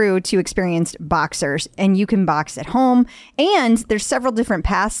way through to experienced boxers, and you can box at home. And there's several different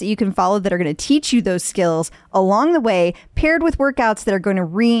paths that you can follow that are going to teach you those skills along the way, paired with workouts that are going to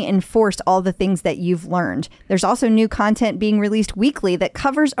reinforce all the things that you've learned. There's also new content being released weekly that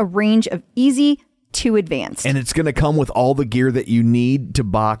covers a range of easy to advanced. And it's going to come with all the gear that you need to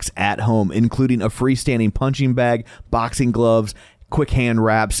box at home, including a freestanding punching bag, boxing gloves, quick hand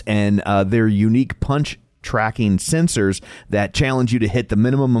wraps, and their unique punch tracking sensors that challenge you to hit the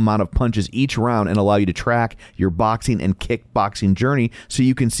minimum amount of punches each round and allow you to track your boxing and kickboxing journey so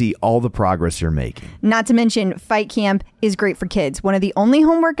you can see all the progress you're making. Not to mention, Fight Camp is great for kids. One of the only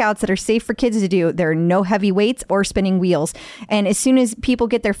home workouts that are safe for kids to do. There are no heavy weights or spinning wheels. And as soon as people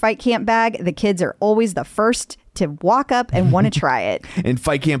get their Fight Camp bag, the kids are always the first to walk up and want to try it. And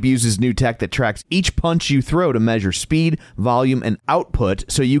Fight Camp uses new tech that tracks each punch you throw to measure speed, volume, and output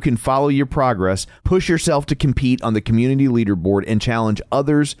so you can follow your progress, push yourself to compete on the community leaderboard, and challenge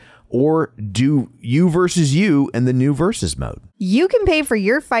others, or do you versus you in the new versus mode. You can pay for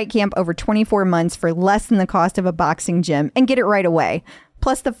your Fight Camp over 24 months for less than the cost of a boxing gym and get it right away.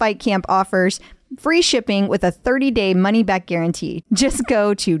 Plus, the Fight Camp offers free shipping with a 30-day money-back guarantee. Just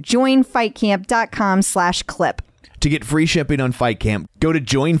go to joinfightcamp.com/clip. To get free shipping on Fight Camp, go to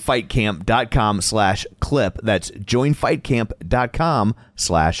joinfightcamp.com/clip. That's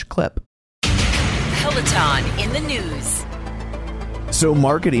joinfightcamp.com/clip. Peloton in the news. So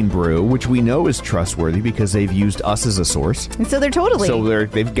Marketing Brew, which we know is trustworthy because they've used us as a source. And so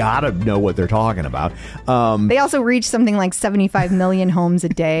They've got to know what they're talking about. They also reach something like 75 million homes a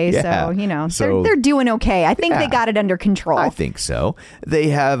day. Yeah. So, they're doing okay. I think they got it under control. I think so. They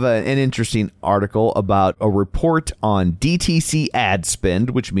have an interesting article about a report on DTC ad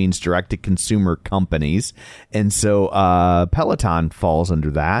spend, which means direct-to-consumer companies. And so Peloton falls under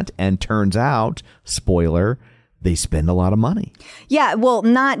that. And turns out, spoiler, they spend a lot of money. Yeah, well,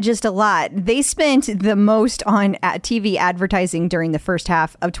 not just a lot. They spent the most on TV advertising during the first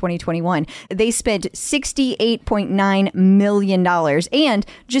half of 2021. They spent $68.9 million. And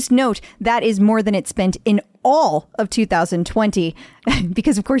just note, that is more than it spent in all of 2020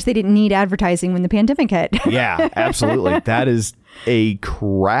 because, of course, they didn't need advertising when the pandemic hit. Yeah, absolutely. That is a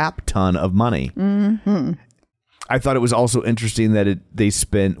crap ton of money. Mm-hmm. I thought it was also interesting that they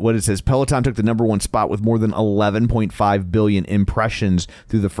spent, what it says, Peloton took the number one spot with more than 11.5 billion impressions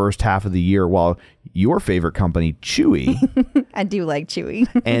through the first half of the year, while your favorite company, Chewy, I do like Chewy,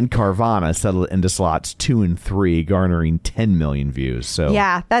 and Carvana settled into slots 2 and 3, garnering 10 million views. So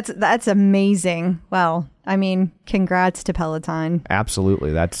yeah, that's amazing. Well, I mean, congrats to Peloton.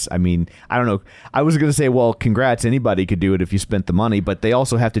 Absolutely. I don't know. I was going to say, well, congrats. Anybody could do it if you spent the money, but they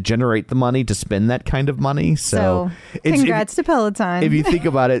also have to generate the money to spend that kind of money. So congrats to Peloton. If you think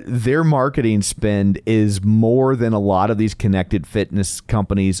about it, their marketing spend is more than a lot of these connected fitness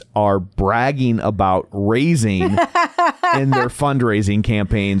companies are bragging about raising in their fundraising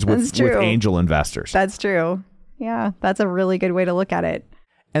campaigns with angel investors. That's true. Yeah, that's a really good way to look at it.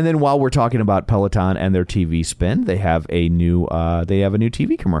 And then while we're talking about Peloton and their TV spend, they have a new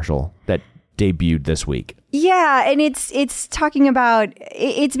TV commercial that debuted this week. Yeah, and it's talking about,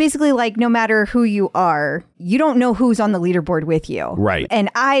 it's basically like no matter who you are, you don't know who's on the leaderboard with you. Right. And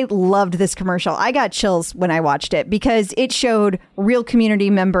I loved this commercial. I got chills when I watched it because it showed real community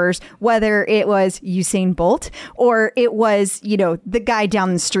members, whether it was Usain Bolt or it was, the guy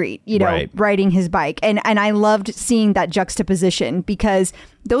down the street, right, riding his bike. And I loved seeing that juxtaposition because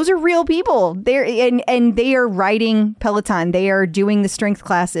those are real people. And they are riding Peloton. They are doing the strength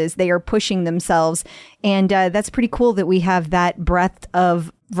classes. They are pushing themselves. And that's pretty cool that we have that breadth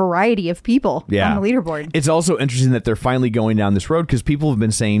of variety of people on the leaderboard. It's also interesting that they're finally going down this road because people have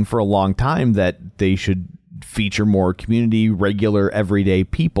been saying for a long time that they should feature more community, regular, everyday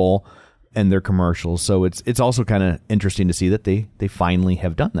people in their commercials. So it's also kind of interesting to see that they finally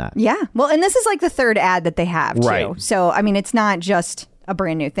have done that. Yeah. Well, and this is like the third ad that they have, too. Right. So, I mean, it's not just a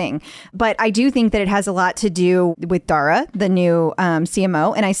brand new thing. But I do think that it has a lot to do with Dara, the new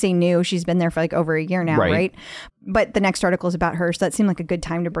CMO. And I say new, she's been there for like over a year now, right? But the next article is about her, so that seemed like a good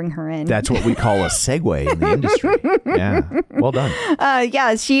time to bring her in. That's what we call a segue in the industry. Yeah, well done.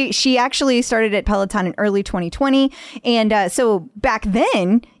 She actually started at Peloton in early 2020. And so back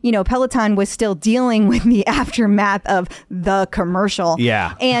then, Peloton was still dealing with the aftermath of the commercial.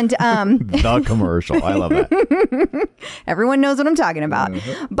 Yeah. And the commercial. I love that. Everyone knows what I'm talking about.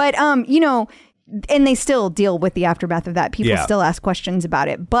 Mm-hmm. But, and they still deal with the aftermath of that. People still ask questions about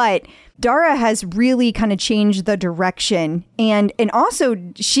it. But Dara has really kind of changed the direction. And also,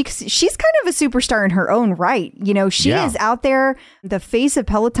 she's kind of a superstar in her own right. She is out there, the face of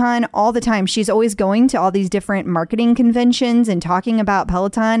Peloton all the time. She's always going to all these different marketing conventions and talking about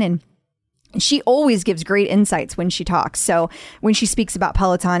Peloton. And she always gives great insights when she talks. So when she speaks about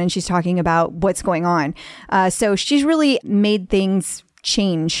Peloton and she's talking about what's going on. So she's really made things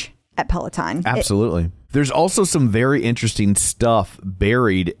change at Peloton. Absolutely. There's also some very interesting stuff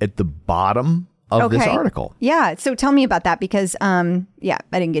buried at the bottom of this article. Yeah. So tell me about that because, I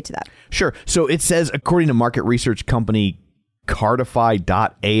didn't get to that. Sure. So it says, according to market research company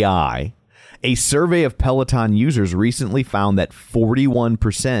Cartify.ai, a survey of Peloton users recently found that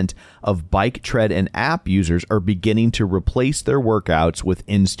 41% of bike, tread, and app users are beginning to replace their workouts with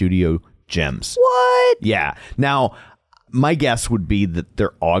in-studio gyms. What? Yeah. Now, my guess would be that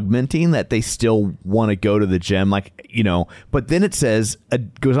they're augmenting, that they still want to go to the gym, but then it says,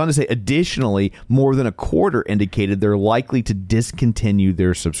 goes on to say, additionally, more than a quarter indicated they're likely to discontinue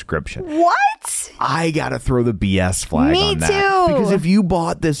their subscription. What? I got to throw the BS flag on that. Me too. Because if you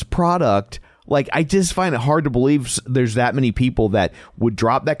bought this product, I just find it hard to believe there's that many people that would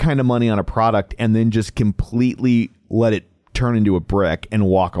drop that kind of money on a product and then just completely let it turn into a brick and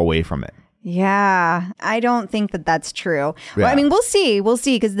walk away from it. Yeah, I don't think that that's true. Yeah. Well, I mean, we'll see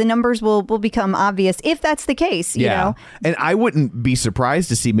because the numbers will become obvious if that's the case, you know? And I wouldn't be surprised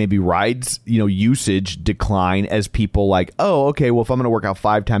to see maybe rides, usage decline as people if I'm going to work out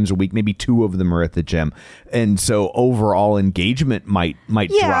 5 times a week, maybe 2 of them are at the gym. And so overall engagement might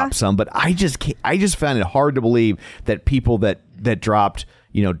drop some, but I just find it hard to believe that people that that dropped,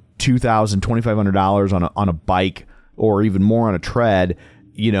 $2,000, $2,500 on a bike or even more on a tread,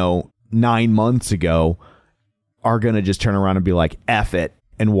 9 months ago, are going to just turn around and be like, F it,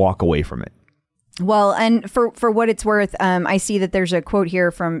 and walk away from it. Well, and for what it's worth, I see that there's a quote here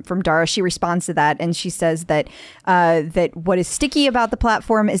from Dara. She responds to that, and she says that that what is sticky about the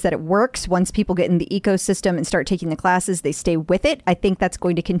platform is that it works. Once people get in the ecosystem and start taking the classes, they stay with it. I think that's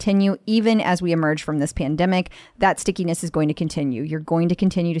going to continue even as we emerge from this pandemic. That stickiness is going to continue. You're going to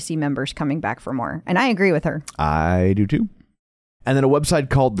continue to see members coming back for more. And I agree with her. I do too. And then a website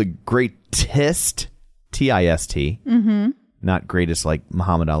called The Greatist, T-I-S-T, not greatest like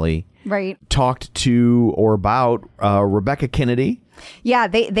Muhammad Ali, right, talked to or about Rebecca Kennedy. Yeah,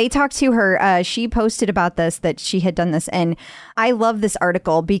 they talked to her. She posted about this, that she had done this. And I love this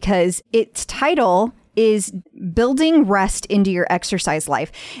article because its title is Building Rest into Your Exercise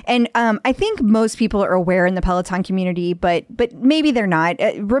Life. And I think most people are aware in the Peloton community, but maybe they're not.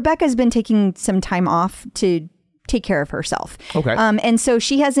 Rebecca's been taking some time off to take care of herself. Okay. And so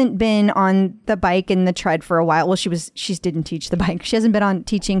she hasn't been on the bike and the tread for a while. Well, she didn't teach the bike. She hasn't been on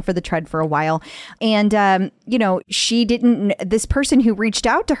teaching for the tread for a while. And, this person who reached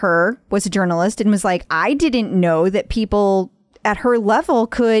out to her was a journalist and was like, I didn't know that people at her level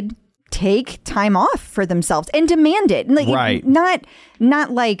could take time off for themselves and demand it. Like, right.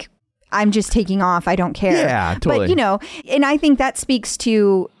 Not like I'm just taking off. I don't care. Yeah, totally. But, and I think that speaks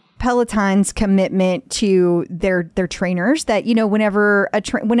to Peloton's commitment to their trainers, that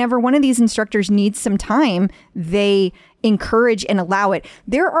whenever one of these instructors needs some time, they encourage and allow it.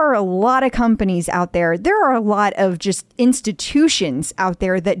 There are a lot of companies out there. There are a lot of just institutions out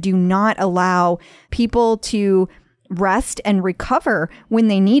there that do not allow people to rest and recover when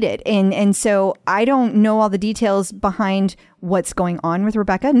they need it. And so I don't know all the details behind what's going on with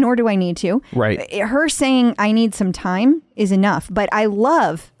Rebecca, nor do I need to. Right. Her saying I need some time is enough. But I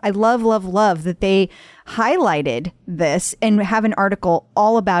love that they highlighted this and have an article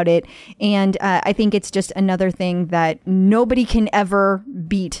all about it. And I think it's just another thing that nobody can ever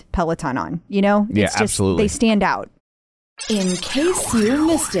beat Peloton on. Yeah, it's just, absolutely. They stand out. In case you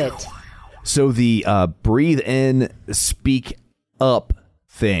missed it. So the breathe in, speak up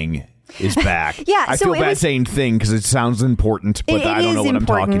thing is back. Yeah, I so feel it bad was- saying thing because it sounds important, but I don't know what I'm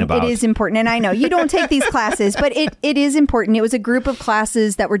talking about. It is important. And I know you don't take these classes, but it is important. It was a group of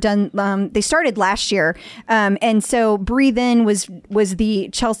classes that were done. They started last year. And so Breathe In was the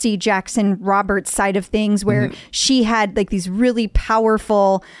Chelsea Jackson Roberts side of things, where she had like these really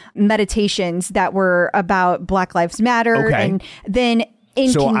powerful meditations that were about Black Lives Matter. Okay. And then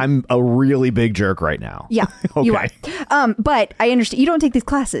I'm a really big jerk right now. Yeah, okay. you are. But I understand you don't take these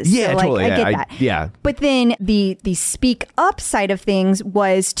classes. Yeah, so, totally. I get that. Yeah. But then the speak up side of things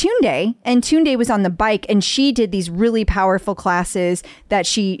was Tunde, and Tunde was on the bike, and she did these really powerful classes that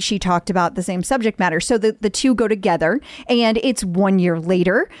she talked about the same subject matter. So the two go together, and it's 1 year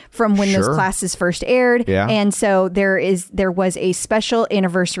later from when those classes first aired. Yeah. And so there was a special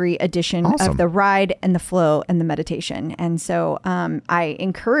anniversary edition of the ride and the flow and the meditation. And so I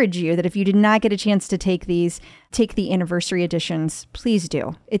encourage you that if you did not get a chance to take the anniversary editions, please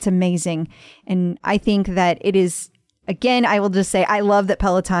do. It's amazing. And I think that it is, again, I will just say, I love that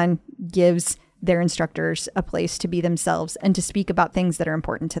Peloton gives their instructors a place to be themselves and to speak about things that are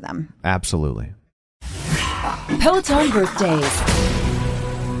important to them. Absolutely. Peloton birthdays.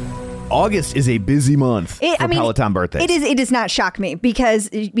 August is a busy month for Peloton birthdays. It does not shock me because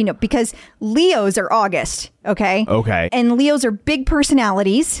Leos are August. Okay. Okay. And Leos are big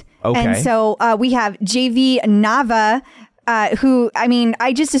personalities. Okay. And so we have JV Nava, who,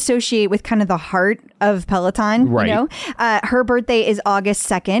 I just associate with kind of the heart of Peloton. Right. Her birthday is August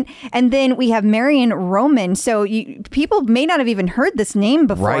 2nd. And then we have Marion Roman. So people may not have even heard this name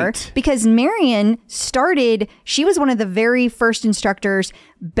before, right, because Marion she was one of the very first instructors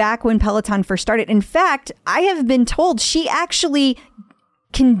back when Peloton first started. In fact, I have been told she actually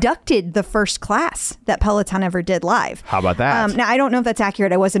conducted the first class that Peloton ever did live. How about that? Now, I don't know if that's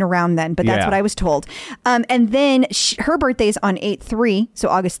accurate. I wasn't around then, but that's Yeah. what I was told. And then her birthday is on 8/3, so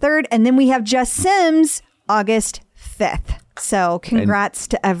August 3rd. And then we have Jess Sims, August 5th. So congrats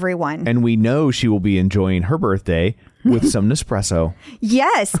to everyone. And we know she will be enjoying her birthday with some Nespresso.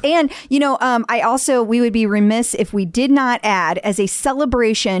 Yes. And, we would be remiss if we did not add as a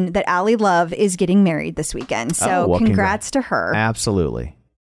celebration that Ali Love is getting married this weekend. So congrats to her. Absolutely.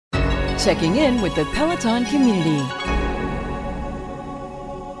 Checking in with the Peloton community.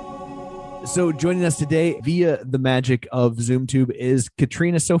 So joining us today via the magic of ZoomTube is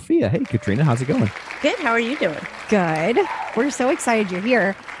Katrina Sophia. Hey, Katrina, how's it going? Good. How are you doing? Good. We're so excited you're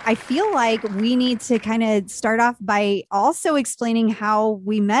here. I feel like we need to kind of start off by also explaining how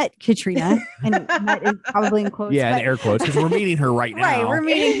we met Katrina. And met is probably in quotes. Yeah, in but- air quotes, because we're meeting her right now. Right, we're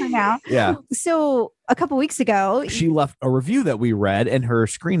meeting her now. Yeah. So a couple weeks ago, She left a review that we read, and her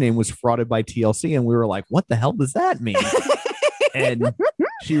screen name was frauded by TLC, and we were like, what the hell does that mean? And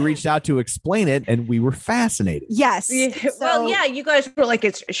she reached out to explain it, and we were fascinated. yes. Well, yeah, you guys were like,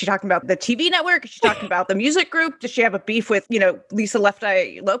 is she talking about the TV network? Is she talking about the music group? Does she have a beef with, Lisa Left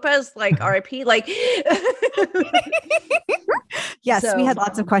Eye Lopez? Like RIP? Like, Yes, So- we had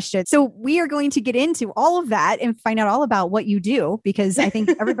lots of questions. So we are going to get into all of that and find out all about what you do, because I think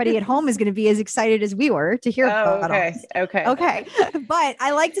everybody at home is going to be as excited as we were to hear about all okay. this. Okay. Okay. But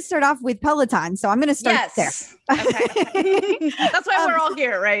I like to start off with Peloton. So I'm going to start there. Yes. Okay. That's why we're all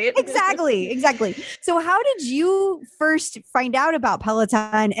here, right? Exactly. So how did you first find out about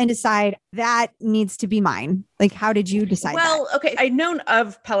Peloton and decide that needs to be mine? Like, how did you decide Well, okay. I'd known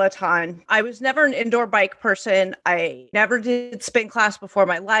of Peloton. I was never an indoor bike person. I never did spin class before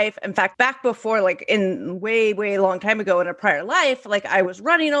my life. In fact, back before, like in way, way long time ago in a prior life, like I was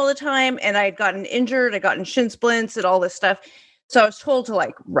running all the time and I had gotten injured. I gotten shin splints and all this stuff. So I was told to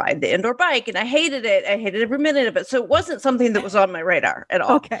like ride the indoor bike and I hated it. I hated every minute of it. So it wasn't something that was on my radar at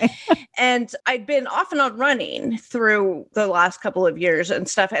all. Okay. And I'd been off and on running through the last couple of years and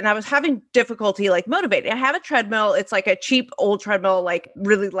stuff. And I was having difficulty like motivating. I have a treadmill. It's like a cheap old treadmill, like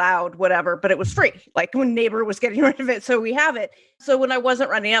really loud, whatever, but it was free. Like when neighbor was getting rid of it. So we have it. So when I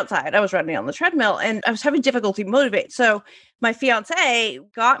wasn't running outside, I was running on the treadmill and I was having difficulty motivating. So my fiance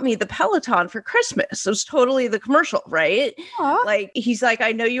got me the Peloton for Christmas. It was totally the commercial, right? Aw. Like, he's like,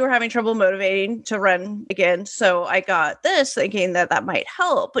 I know you were having trouble motivating to run again. So I got this thinking that might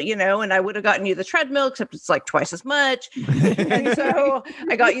help, and I would have gotten you the treadmill, except it's like twice as much. And so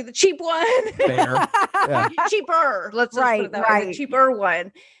I got you the cheap one. Fair. Yeah. Cheaper. Let's just put it that way. Right. The cheaper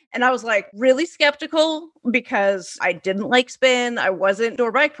one. And I was like really skeptical because I didn't like spin. I wasn't a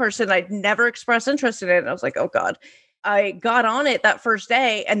door bike person. I'd never expressed interest in it. And I was like, oh God. I got on it that first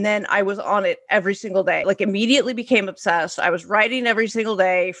day and then I was on it every single day, like immediately became obsessed. I was riding every single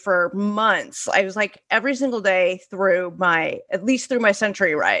day for months. I was like every single day at least through my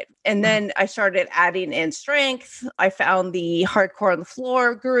century ride. And then I started adding in strength. I found the hardcore on the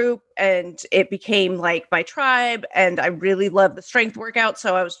floor group and it became like my tribe. And I really loved the strength workout.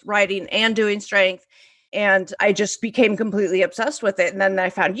 So I was riding and doing strength. And I just became completely obsessed with it. And then I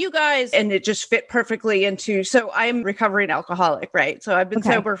found you guys and it just fit perfectly so I'm recovering alcoholic, right? So I've been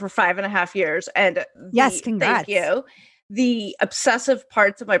sober for 5.5 years. And Yes, congrats. Thank you. The obsessive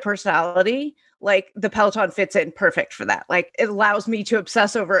parts of my personality, like the Peloton fits in perfect for that. Like it allows me to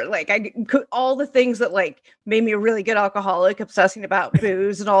obsess over it. Like I could all the things that like made me a really good alcoholic, obsessing about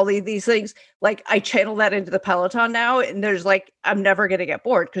booze and all these things. Like I channel that into the Peloton now. And there's like, I'm never going to get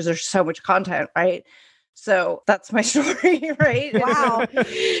bored because there's so much content, right? So that's my story, right? Wow. So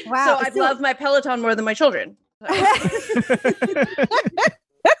I love my Peloton more than my children.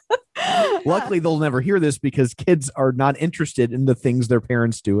 Luckily, they'll never hear this because kids are not interested in the things their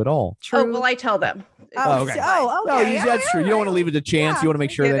parents do at all. Oh, well, I tell them. Oh, okay. okay. No, that's true. You don't want to leave it to chance. Yeah. You want to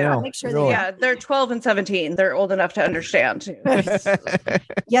make sure they know. Make sure they Really. know. Yeah, they're 12 and 17. They're old enough to understand.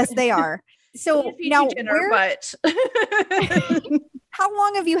 Yes, they are. So now, but how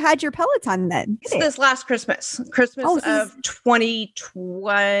long have you had your Peloton then? it's this last Christmas of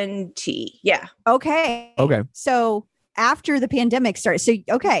 2020. Yeah. Okay. Okay. So after the pandemic started. So,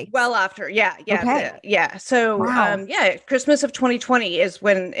 okay. Well, after. Yeah. Okay. Yeah. So, Wow. Christmas of 2020 is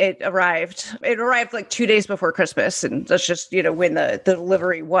when it arrived. It arrived like 2 days before Christmas. And that's just, when the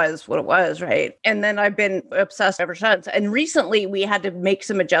delivery was what it was. Right. And then I've been obsessed ever since. And recently we had to make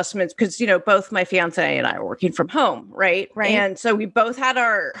some adjustments because, both my fiance and I are working from home. Right. Right. And so we both had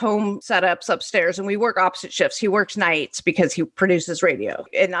our home setups upstairs and we work opposite shifts. He works nights because he produces radio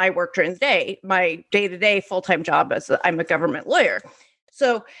and I work during the day. My day-to-day full-time job I'm a government lawyer.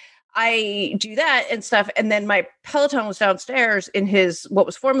 So I do that and stuff. And then my Peloton was downstairs in what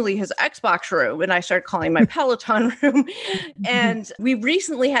was formerly his Xbox room. And I started calling my Peloton room. And we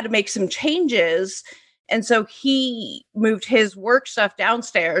recently had to make some changes. And so he moved his work stuff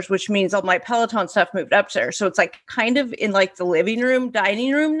downstairs, which means all my Peloton stuff moved upstairs. So it's like kind of in like the living room,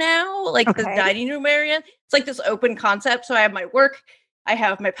 dining room now, like the dining room area. It's like this open concept. So I have my work I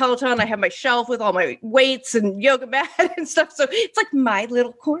have my Peloton, I have my shelf with all my weights and yoga mat and stuff. So it's like my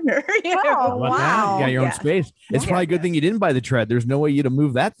little corner. You know? Oh, How about that? wow. You got your own Yeah. space. It's probably a good thing you didn't buy the tread. There's no way you'd have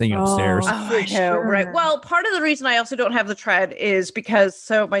moved that thing upstairs. Oh, I know, right? sure. Well, part of the reason I also don't have the tread is because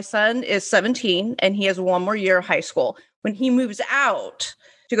so my son is 17 and he has one more year of high school. When he moves out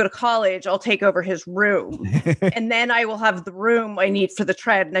to go to college, I'll take over his room and then I will have the room I need for the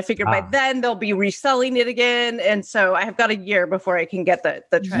tread. And I figure by then they'll be reselling it again. And so I have got a year before I can get the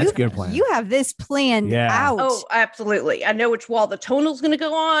tread. That's a good plan. You have this planned Yeah. out. Oh, absolutely. I know which wall the tonal's going to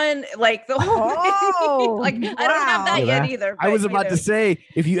go on. Like the whole Oh, like I don't have that wow. yet either. I was but, about to say,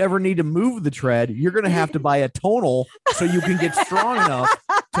 if you ever need to move the tread, you're going to have to buy a tonal so you can get strong enough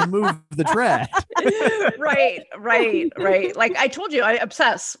to move the tread. right. Like I told you, I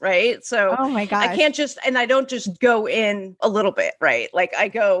obsess, right? So oh my gosh. I can't just, and I don't just go in a little bit, right? Like I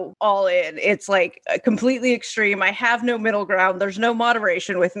go all in. It's like completely extreme. I have no middle ground. There's no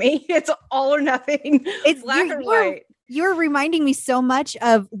moderation with me. It's all or nothing. It's black or white. You're reminding me so much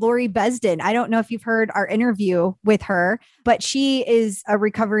of Lori Besden. I don't know if you've heard our interview with her, but she is a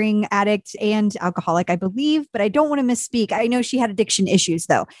recovering addict and alcoholic, I believe, but I don't want to misspeak. I know she had addiction issues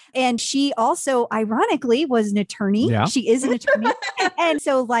though. And she also, ironically, was an attorney. Yeah. She is an attorney. And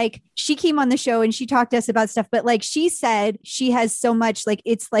so like she came on the show and she talked to us about stuff, but like she said, she has so much, like,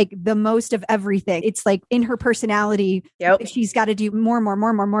 it's like the most of everything. It's like in her personality, she's got to do more.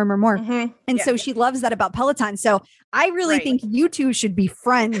 Mhm. And Yeah. so she loves that about Peloton. So I really think you two should be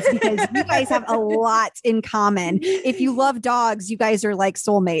friends because you guys have a lot in common. If you love dogs, you guys are like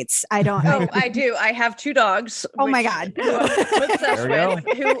soulmates. I don't. Oh, I do. I have 2 dogs. Oh my God. Who I'm obsessed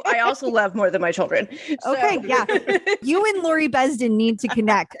with, who I also love more than my children. So. Okay. Yeah. You and Lori Besden need to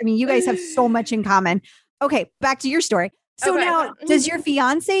connect. I mean, you guys have so much in common. Okay. Back to your story. So Okay. now, does your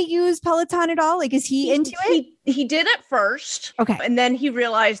fiance use Peloton at all? Like, is he into it? He did at first. Okay. And then he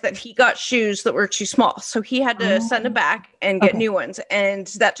realized that he got shoes that were too small. So he had to send them back and get new ones. And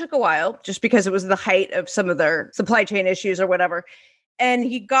that took a while just because it was the height of some of their supply chain issues or whatever. And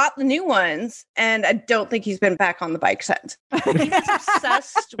he got the new ones. And I don't think he's been back on the bike since. He's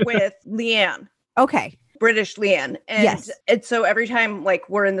obsessed with Leanne. Okay. British Leanne. And so every time like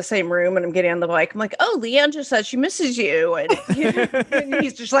we're in the same room and I'm getting on the bike, I'm like, oh, Leanne just said she misses you. And, and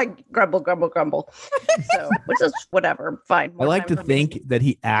he's just like grumble. So which is whatever. Fine. I like to think that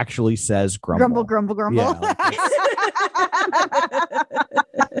he actually says grumble. Grumble. Yeah.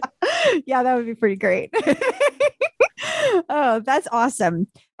 Yeah, that would be pretty great. Oh, that's awesome.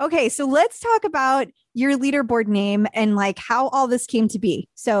 Okay, so let's talk about your leaderboard name and like how all this came to be.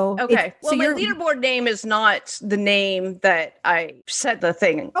 So okay, well, my leaderboard name is not the name that I said the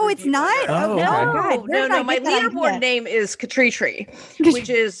thing. Oh, it's not? Oh, no, okay. God, where no. did I My get that leaderboard idea? name is Katrina, which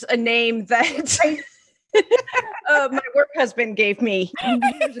is a name that my work husband gave me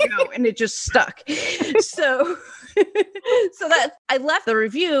years ago, and it just stuck. So that I left the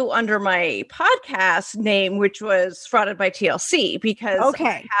review under my podcast name, which was Frauded by TLC, because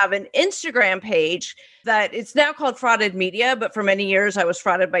I have an Instagram page that it's now called Frauded Media, but for many years I was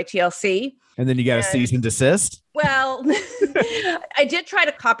Frauded by TLC. And then you got a cease and desist. Well, I did try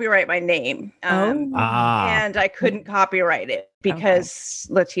to copyright my name, and I couldn't copyright it because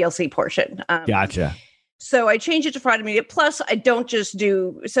the TLC portion. Gotcha. So I changed it to Frauded Media. Plus, I don't just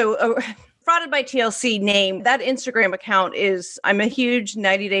do Frauded by TLC name. That Instagram account is, I'm a huge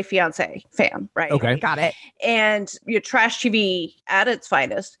 90 Day Fiance fan, right? Okay. Got it. And trash TV at its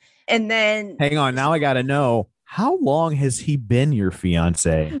finest. And then Hang on. Now I got to know, how long has he been your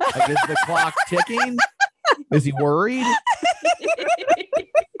fiance? Like, is the clock ticking? Is he worried?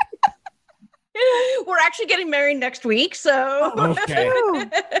 we're actually getting married next week. So, Okay.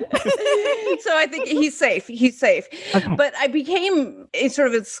 so I think he's safe. Okay. But I became sort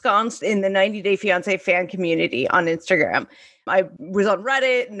of ensconced in the 90 Day Fiance fan community on Instagram. I was on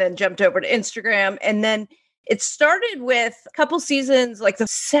Reddit and then jumped over to Instagram. And then it started with a couple seasons, like the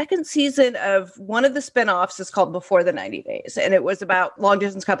second season of one of the spinoffs is called Before the 90 Days. And it was about long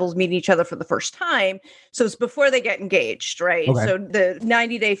distance couples meeting each other for the first time. So it's before they get engaged, right? Okay. So the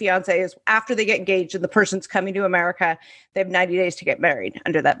 90 Day Fiance is after they get engaged and the person's coming to America. They have 90 days to get married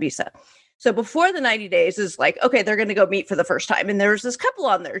under that visa. So before the 90 days is like, okay, they're going to go meet for the first time. And there was this couple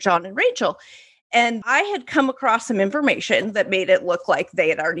on there, John and Rachel. And I had come across some information that made it look like they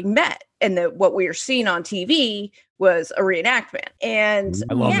had already met and that what we were seeing on TV was a reenactment. And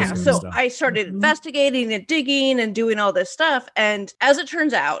I love this kind of so stuff. I started investigating and digging and doing all this stuff. And as it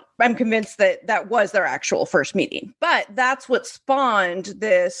turns out, I'm convinced that that was their actual first meeting. But that's what spawned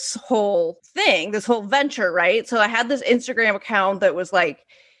this whole thing, this whole venture, right? So I had this Instagram account that was like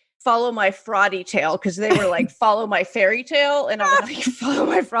follow my fraudy tail, because they were like, follow my fairy tale. And I was like, follow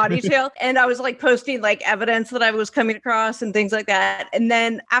my fraudy tail. And I was like posting like evidence that I was coming across and things like that. And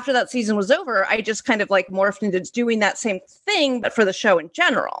then after that season was over, I just kind of like morphed into doing that same thing, but for the show in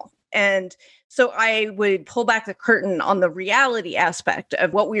general. And so I would pull back the curtain on the reality aspect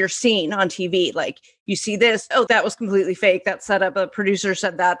of what we were seeing on TV. Like, you see this, oh, that was completely fake. That setup, a producer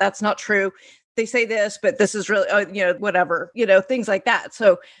said that. That's not true. They say this, but this is really, whatever, things like that.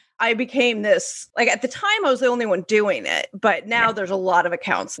 So I became this, like, at the time I was the only one doing it, but now there's a lot of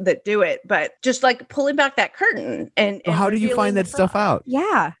accounts that do it, but just like pulling back that curtain and how do you find that stuff out?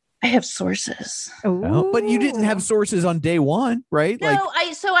 Yeah. I have sources. Oh, but you didn't have sources on day one, right? No,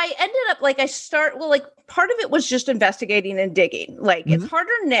 I ended up part of it was just investigating and digging. Like, it's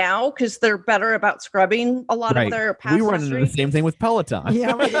harder now because they're better about scrubbing a lot of their past We run history. into the same thing with Peloton.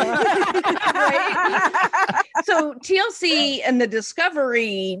 Yeah. Right? So TLC and the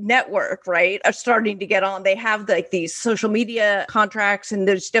Discovery Network, right, are starting to get on. They have like these social media contracts, and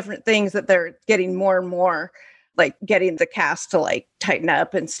there's different things that they're getting more and more, like getting the cast to like tighten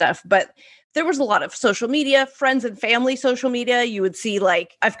up and stuff. But there was a lot of social media, friends and family social media. You would see,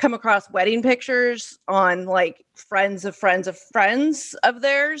 like, I've come across wedding pictures on like friends of friends of friends of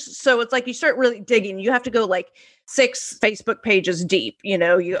theirs. So it's like you start really digging. You have to go like 6 Facebook pages deep.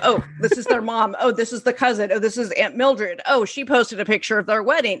 This is their mom. Oh, this is the cousin. Oh, this is Aunt Mildred. Oh, she posted a picture of their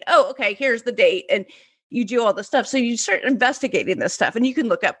wedding. Oh, okay, here's the date. And you do all this stuff. So you start investigating this stuff, and you can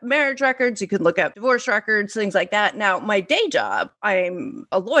look up marriage records, you can look up divorce records, things like that. Now, my day job, I'm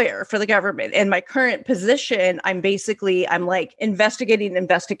a lawyer for the government. And my current position, I'm like investigating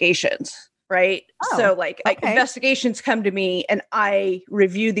investigations, right? Oh, so like investigations come to me, and I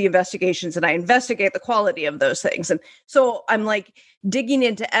review the investigations, and I investigate the quality of those things. And so I'm like digging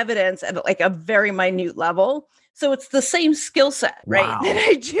into evidence at like a very minute level. So it's the same skill set, right, that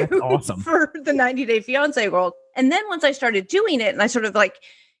I do for the 90 Day Fiancé world. And then once I started doing it, and I sort of like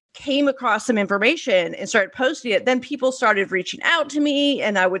came across some information and started posting it, then people started reaching out to me,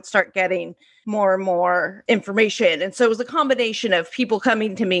 and I would start getting more and more information. And so it was a combination of people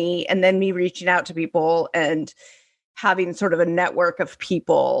coming to me and then me reaching out to people and having sort of a network of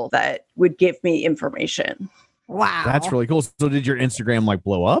people that would give me information. Wow. That's really cool. So did your Instagram like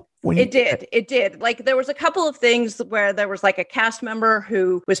blow up? It did. Like, there was a couple of things where there was like a cast member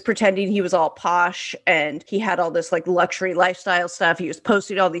who was pretending he was all posh, and he had all this like luxury lifestyle stuff. He was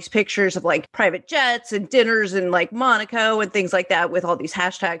posting all these pictures of like private jets and dinners in like Monaco and things like that with all these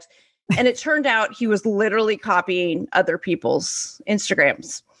hashtags. And it turned out he was literally copying other people's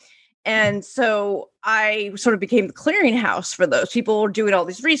Instagrams. And so I sort of became the clearinghouse for those. People were doing all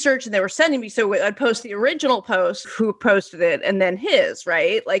this research, and they were sending me. So I'd post the original post, who posted it, and then his,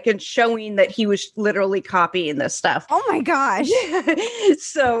 right? Like, and showing that he was literally copying this stuff. Oh my gosh.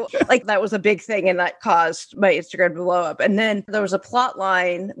 So like, that was a big thing, and that caused my Instagram to blow up. And then there was a plot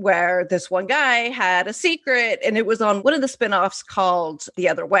line where this one guy had a secret, and it was on one of the spinoffs called The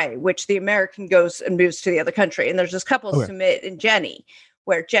Other Way, which the American goes and moves to the other country. And there's this couple, Sumit and Jenny,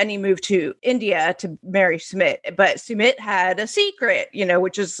 where Jenny moved to India to marry Sumit, but Sumit had a secret,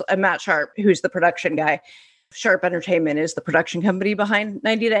 which is Matt Sharp, who's the production guy. Sharp Entertainment is the production company behind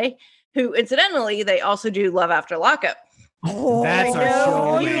 90 Day, who incidentally, they also do Love After Lockup. Oh, that's our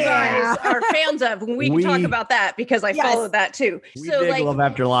show. You guys are fans of. We can talk about that, because I followed that too. We dig Love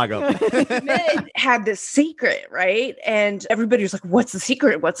After Lockup. Sumit had this secret, right? And everybody was like, what's the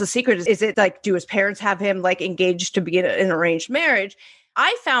secret? What's the secret? Is it like, do his parents have him like engaged to be in an arranged marriage?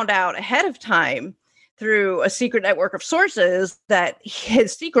 I found out ahead of time through a secret network of sources that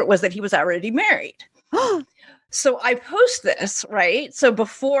his secret was that he was already married. So I post this, right? So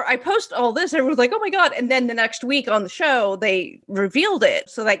before I post all this, everyone's like, oh my God. And then the next week on the show, they revealed it.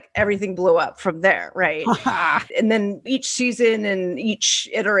 So like everything blew up from there, right? And then each season and each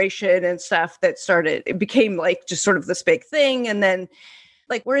iteration and stuff that started, it became like just sort of this big thing. And then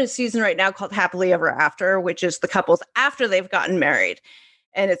like, we're in a season right now called Happily Ever After, which is the couples after they've gotten married.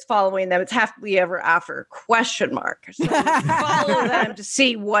 And it's following them. It's happily ever after ? So you follow them to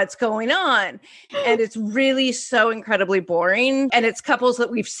see what's going on. And it's really so incredibly boring. And it's couples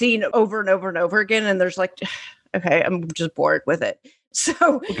that we've seen over and over and over again. And there's like, okay, I'm just bored with it.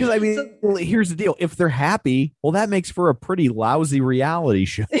 So, because I mean, here's the deal. If they're happy, well, that makes for a pretty lousy reality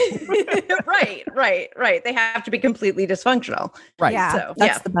show. Right. They have to be completely dysfunctional. Right. Yeah, So,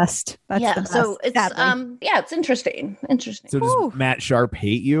 that's the best. That's the best. So it's, sadly. it's interesting. So does Matt Sharp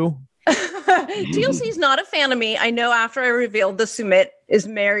hate you? TLC's not a fan of me. I know after I revealed the Sumit is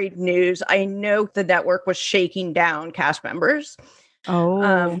married news, I know the network was shaking down cast members.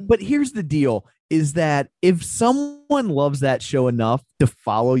 But here's the deal is that if someone loves that show enough to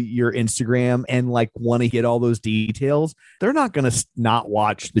follow your Instagram and like want to get all those details, they're not going to not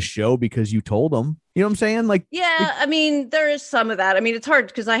watch the show because you told them. You know what I'm saying? Like, yeah, I mean, there is some of that. I mean, it's hard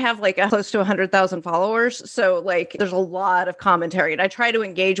because I have like close to 100,000 followers. So like there's a lot of commentary and I try to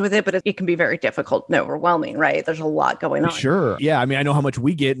engage with it, but it can be very difficult and overwhelming, right? There's a lot going on. Sure. Yeah. I mean, I know how much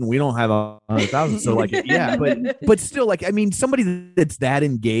we get and we don't have 100,000. So like, yeah, but still like, I mean, somebody that's that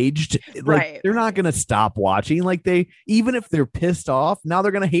engaged, like they're not going to stop watching. Like even if they're pissed off, now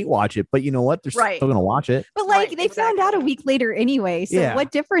they're going to hate watch it. But you know what? They're still going to watch it. But like they found out a week later anyway. So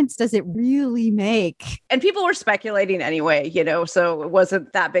what difference does it really make? And people were speculating anyway, you know, so it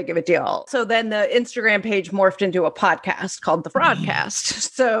wasn't that big of a deal. So then the Instagram page morphed into a podcast called The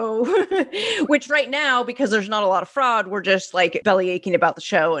Fraudcast. So, which right now, because there's not a lot of fraud, we're just like belly aching about the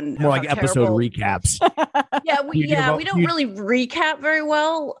show and more like episode recaps. We don't really recap very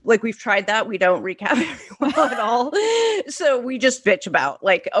well. Like we've tried that. We don't recap very well at all. So we just bitch about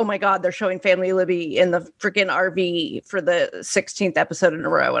like, oh my God, they're showing Family Libby in the freaking RV for the 16th episode in a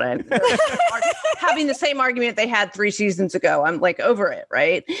row. And I'm having the same argument they had 3 seasons ago. I'm like over it,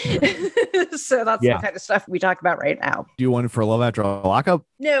 right? So that's the kind of stuff we talk about right now. Do you want it for Love After Lockup?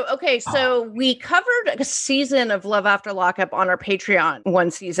 No. Okay. So we covered a season of Love After Lockup on our Patreon one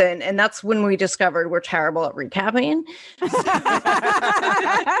season. And that's when we discovered we're terrible at recapping.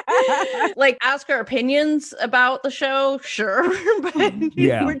 Like ask our opinions about the show. Sure. But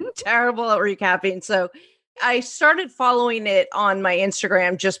we're terrible at recapping. So I started following it on my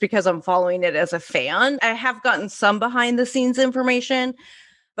Instagram just because I'm following it as a fan. I have gotten some behind the scenes information,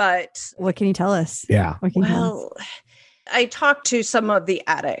 but what can you tell us? Yeah. I talked to some of the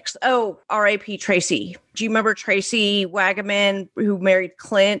addicts. Oh, R.I.P. Tracy. Do you remember Tracy Wagaman who married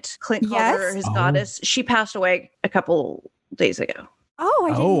Clint? Clint called her his goddess. She passed away a couple days ago.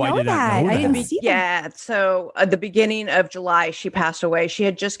 Oh, I didn't know that. I didn't see that. Yeah. So at the beginning of July, she passed away. She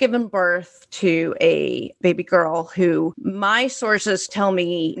had just given birth to a baby girl who my sources tell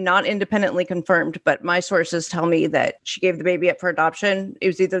me, not independently confirmed, but my sources tell me that she gave the baby up for adoption. It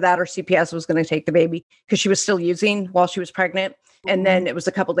was either that or CPS was going to take the baby because she was still using while she was pregnant. And then it was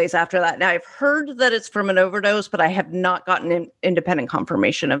a couple days after that. Now I've heard that it's from an overdose, but I have not gotten independent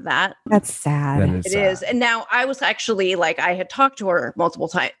confirmation of that. That's sad. It is. And now I was actually like, I had talked to her multiple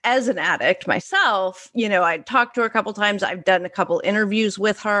times as an addict myself. You know, I'd talked to her a couple times. I've done a couple interviews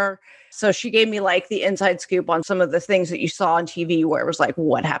with her. So she gave me like the inside scoop on some of the things that you saw on TV where it was like,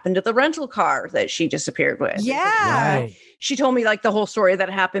 what happened to the rental car that she disappeared with? Yeah. Right. She told me like the whole story that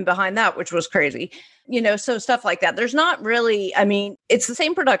happened behind that, which was crazy. You know, so stuff like that. There's not really, I mean, it's the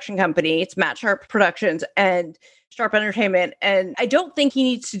same production company. It's Matt Sharp Productions and Sharp Entertainment. And I don't think he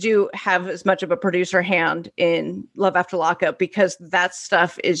needs to have as much of a producer hand in Love After Lockup because that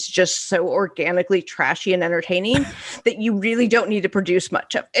stuff is just so organically trashy and entertaining that you really don't need to produce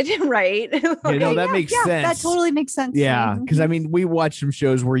much of it, right? You know, that makes sense. That totally makes sense. Yeah. Because I mean, we watch some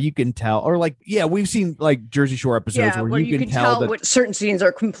shows where you can tell, or like, we've seen like Jersey Shore episodes where you can tell that what certain scenes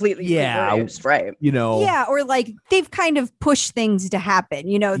are completely produced, right? You know, or like they've kind of pushed things to happen.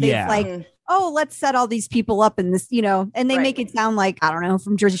 You know, they've like, oh, let's set all these people up in this, you know, and they make it sound like, I don't know,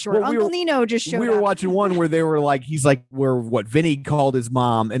 from Jersey Shore. Uncle Nino just showed up. We were watching one where they were like, he's like, Vinny called his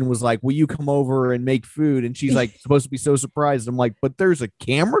mom and was like, will you come over and make food? And she's like, supposed to be so surprised. I'm like, but there's a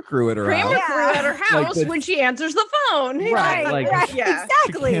camera crew at her house. When she answers the phone. Right.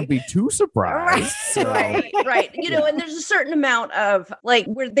 Exactly. She can't be too surprised. Right. You know, and there's a certain amount of like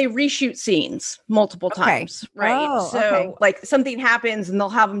where they reshoot scenes multiple times. Right. Like something happens and they'll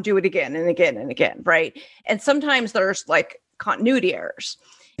have them do it again and again and again. Right. And sometimes there's like continuity errors.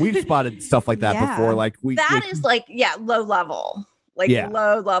 We've spotted stuff like that before. Like low level.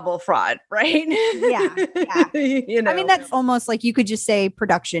 Low level fraud, right? Yeah. You know? I mean, that's almost like you could just say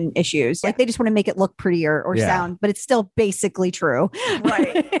production issues. Like they just want to make it look prettier or sound, but it's still basically true.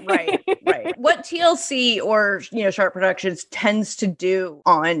 Right. What TLC or, you know, Sharp Productions tends to do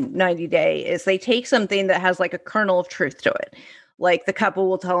on 90 Day is they take something that has like a kernel of truth to it. Like the couple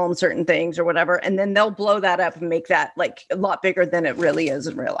will tell them certain things or whatever, and then they'll blow that up and make that like a lot bigger than it really is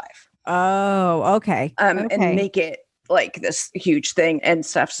in real life. Oh, okay. And make it like this huge thing and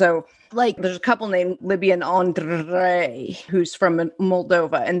stuff. So like there's a couple named Libby and Andre who's from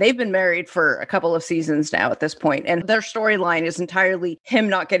Moldova, and they've been married for a couple of seasons now at this point. And their storyline is entirely him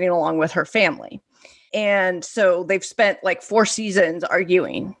not getting along with her family. And so they've spent like 4 seasons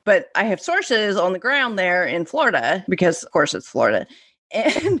arguing, but I have sources on the ground there in Florida because of course it's Florida.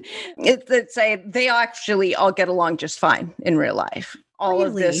 And that say they actually all get along just fine in real life. all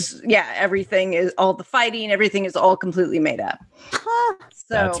of this. Yeah, everything is all the fighting. Everything is all completely made up. Huh.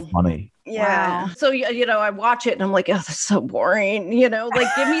 So That's funny. yeah. Wow. So, I watch it and I'm like, oh, that's so boring.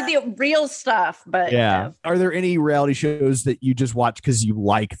 Like give me the real stuff. But Yeah. Are there any reality shows that you just watch because you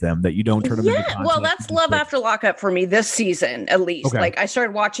like them that you don't turn them into content? Well, that's Love After Lockup for me this season, at least. Okay. Like I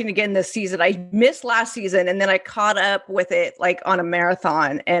started watching again this season. I missed last season and then I caught up with it like on a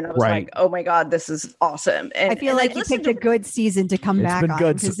marathon and I was like, oh my God, this is awesome. And I feel like you picked a good season to come back been on.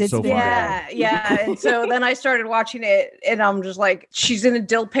 good 'cause so far. Yeah. And so then I started watching it and I'm just like, she's in a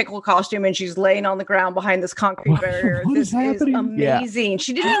dill pickle costume and she's laying on the ground behind this concrete barrier. What This is happening? amazing.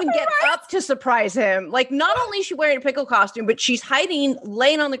 She didn't even get up to surprise him. Like not only is she wearing a pickle costume, but she's hiding,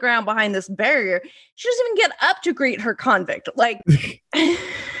 laying on the ground behind this barrier. She doesn't even get up to greet her convict. Like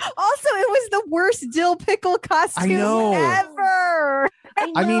Also, it was the worst dill pickle costume ever.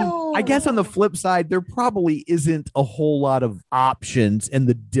 I mean, I guess on the flip side, there probably isn't a whole lot of options in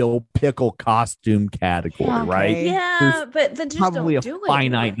the dill pickle costume category, right? Yeah, There's but then just probably don't a do it.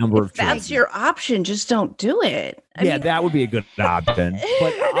 finite number of If that's choices. your option, just don't do it. I mean, that would be a good option.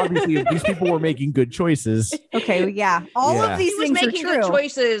 But obviously, if these people were making good choices. Okay, yeah. All of these she was things are making true. good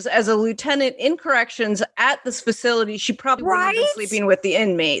choices as a lieutenant in corrections at this facility. She probably wouldn't have been sleeping with the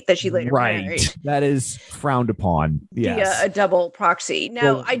inmate that she later married. That is frowned upon. Yes. Via a double proxy. Now,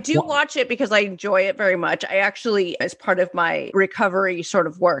 Well, I do watch it because I enjoy it very much. I actually, as part of my recovery sort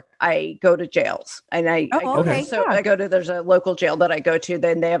of work, I go to jails and I go to, there's a local jail that I go to,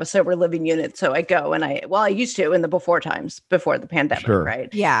 then they have a sober living unit. So I go and I used to in the before times, before the pandemic,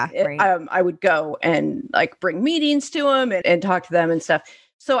 right? Yeah. Right. I would go and like bring meetings to them and talk to them and stuff.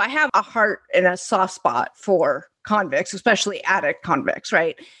 So I have a heart and a soft spot for convicts, especially addict convicts,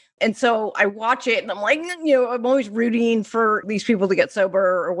 right? And so I watch it and I'm like, I'm always rooting for these people to get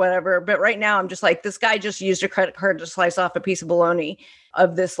sober or whatever. But right now I'm just like, this guy just used a credit card to slice off a piece of bologna,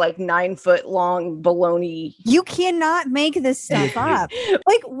 of this like 9-foot long bologna. You cannot make this stuff up.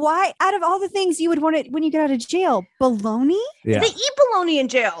 Like, why, out of all the things you would want it when you get out of jail, bologna? Yeah. They eat bologna in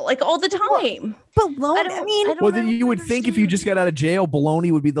jail like all the time. Bologna. I mean, well, then you would think if you just got out of jail,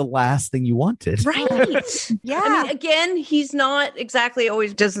 bologna would be the last thing you wanted. Right. Yeah. I mean, again, he's not exactly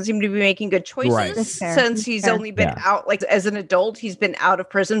always doesn't seem to be making good choices Right. since he's only been out, like as an adult, he's been out of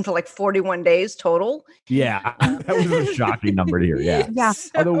prison for like 41 days total. Yeah. That was a shocking number to hear. Yeah. Yeah.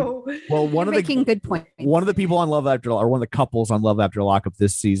 Although, well, one of making good point. One of the people on Love After, or one of the couples on Love After Lockup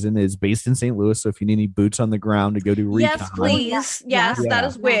this season is based in St. Louis. So if you need any boots on the ground to go do recon. Yes, please. Yes, that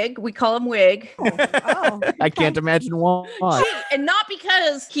is Wig. We call him Wig. I can't imagine why. And not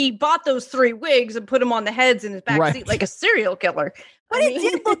because he bought those 3 wigs and put them on the heads in his back seat like a serial killer. But it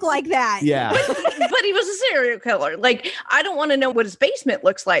did look like that. Yeah. But he was a serial killer. Like, I don't want to know what his basement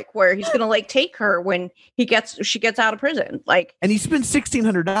looks like, where he's going to like take her when she gets out of prison. Like, and he spent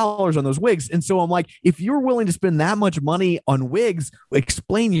 $1,600 on those wigs. And so I'm like, if you're willing to spend that much money on wigs,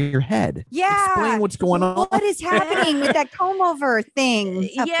 explain your head. Yeah. Explain what's going on. What is happening with that comb over thing?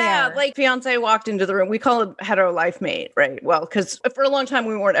 Yeah, like fiance walked into the room. We call him hetero life mate, right? Well, because for a long time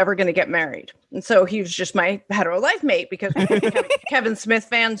we weren't ever going to get married. And so he was just my hetero life mate because Kevin Smith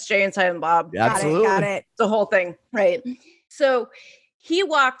fans, Jay and Silent Bob. Absolutely. Got it. The whole thing, right? So he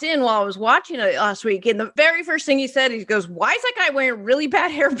walked in while I was watching it last week, and the very first thing he said, he goes, "Why is that guy wearing really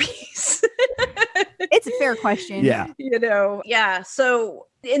bad hairpiece?" It's a fair question. Yeah. Yeah. So,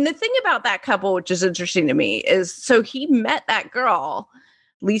 and the thing about that couple, which is interesting to me, is so he met that girl,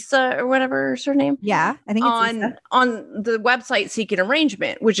 Lisa or whatever is her name. Yeah, I think it's Lisa. On the website Seeking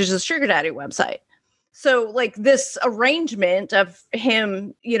Arrangement, which is a sugar daddy website. So like this arrangement of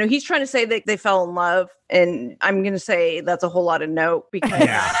him, he's trying to say that they fell in love. And I'm going to say that's a whole lot of note because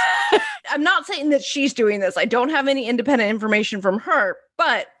I'm not saying that she's doing this. I don't have any independent information from her,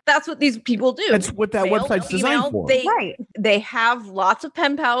 but that's what these people do. That's what that website's designed for. They have lots of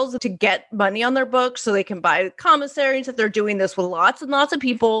pen pals to get money on their books so they can buy commissaries. If they're doing this with lots and lots of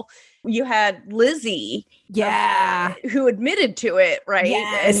people. You had Lizzie, who admitted to it, right?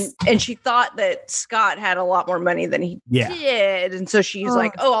 Yes. And she thought that Scott had a lot more money than he did, and so she's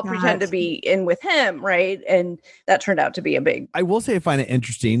like, "Oh, I'll pretend to be in with him," right? And that turned out to be a big. I will say I find it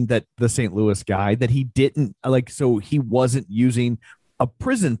interesting that the St. Louis guy that he didn't so he wasn't using a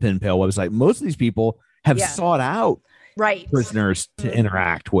prison pen pal website. Most of these people have sought out prisoners to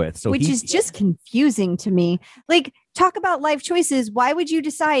interact with. So which is just confusing to me. Like, talk about life choices. Why would you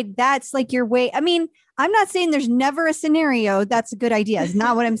decide that's like your way? I mean, I'm not saying there's never a scenario that's a good idea. It's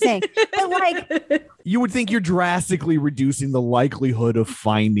not what I'm saying. But like, you would think you're drastically reducing the likelihood of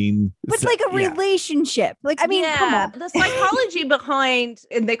finding. but like a relationship. Like, I mean, come on. The psychology behind,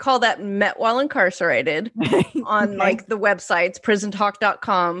 and they call that met while incarcerated on like the websites,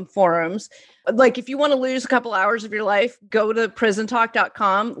 prisontalk.com forums. Like if you want to lose a couple hours of your life, go to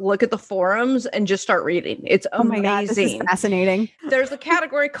prisontalk.com, look at the forums and just start reading. It's amazing. Oh my God, this is fascinating. There's a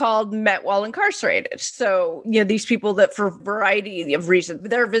category called met while incarcerated. So, these people that for a variety of reasons,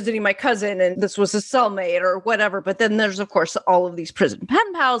 they're visiting my cousin and this was a cellmate or whatever. But then there's, of course, all of these prison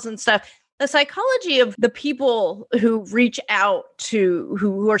pen pals and stuff. The psychology of the people who reach out to,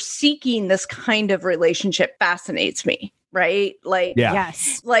 who are seeking this kind of relationship fascinates me. Right? Like,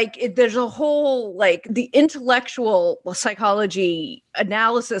 yes. Like there's a whole, like the intellectual psychology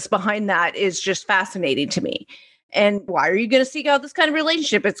analysis behind that is just fascinating to me. And why are you going to seek out this kind of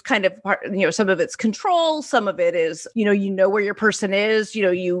relationship? It's kind of, some of it's control. Some of it is, you know where your person is,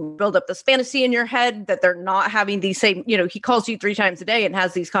 you build up this fantasy in your head that they're not having these same, he calls you 3 times a day and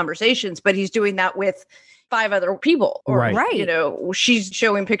has these conversations, but he's doing that with 5 other people. Or, she's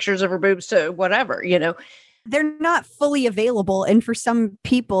showing pictures of her boobs to whatever, They're not fully available. And for some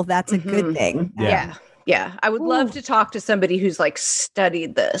people, that's a good thing. Yeah. I would love to talk to somebody who's like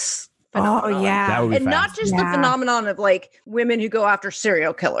studied this phenomenon. Oh, yeah. And not just the phenomenon of like women who go after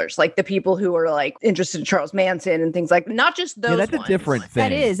serial killers, like the people who are like interested in Charles Manson and things like, not just those that's ones. A different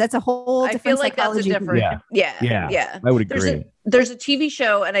thing. That's a whole different I feel like that's a different. Yeah. I would agree. There's a TV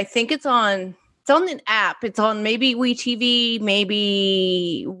show and I think it's on an app. It's on maybe WeTV,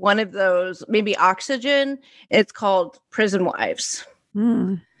 maybe one of those, maybe Oxygen. It's called Prison Wives.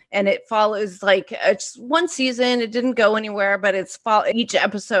 And it follows like it's one season. It didn't go anywhere, but each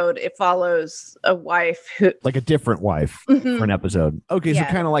episode, it follows a wife who like a different wife for an episode. Okay. So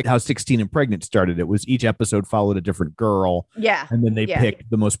kind of like how 16 and Pregnant started. It was each episode followed a different girl. Yeah. And then they picked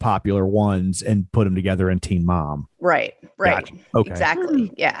the most popular ones and put them together in Teen Mom. Right. Gotcha. Okay.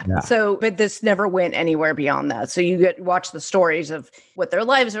 Exactly. Yeah. So, but this never went anywhere beyond that. So you get watch the stories of what their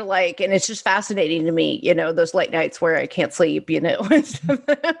lives are like. And it's just fascinating to me, those late nights where I can't sleep, and stuff.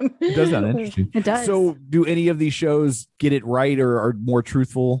 It does sound interesting. It does. So do any of these shows get it right or are more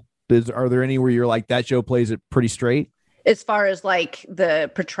truthful? Are there any where you're like, that show plays it pretty straight? As far as like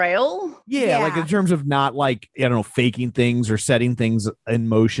the portrayal? Yeah, like in terms of not like, I don't know, faking things or setting things in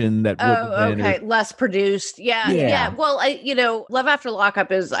motion that wouldn't have been. Less produced. Yeah. Well, Love After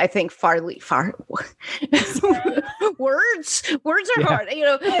Lockup is, I think, far words are hard.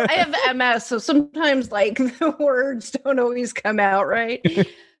 I have MS, so sometimes like the words don't always come out right.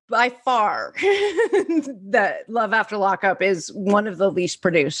 By far, that Love After Lockup is one of the least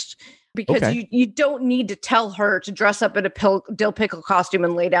produced. Because you don't need to tell her to dress up in a dill pickle costume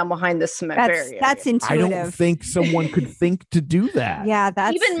and lay down behind the cement barrier. That's intuitive. I don't think someone could think to do that. Yeah,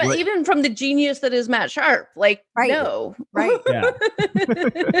 that's even from the genius that is Matt Sharp. Like, no, right? Yeah.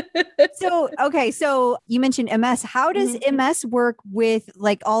 So you mentioned MS. How does MS work with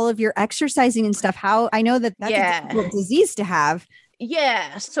like all of your exercising and stuff? How I know that's a difficult disease to have.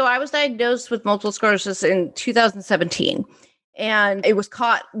 Yeah. So I was diagnosed with multiple sclerosis in 2017. And it was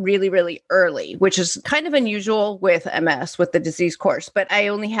caught really, really early, which is kind of unusual with MS, with the disease course. But I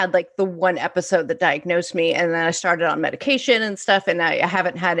only had like the one episode that diagnosed me. And then I started on medication and stuff. And I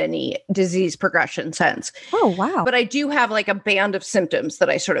haven't had any disease progression since. Oh, wow. But I do have like a band of symptoms that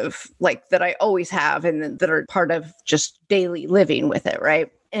I sort of like that I always have and that are part of just daily living with it. Right.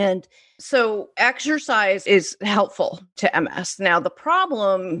 And so exercise is helpful to MS. Now, the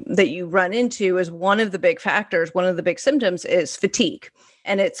problem that you run into is one of the big factors, one of the big symptoms is fatigue.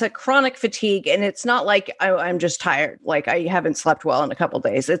 And it's a chronic fatigue. And it's not like I'm just tired, like I haven't slept well in a couple of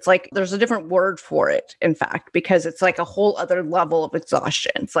days. It's like there's a different word for it, in fact, because it's like a whole other level of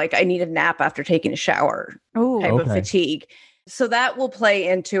exhaustion. It's like I need a nap after taking a shower type of fatigue. So that will play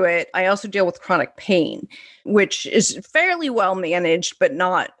into it. I also deal with chronic pain, which is fairly well managed, but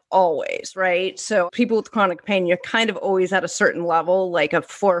not always, right? So people with chronic pain, you're kind of always at a certain level, like a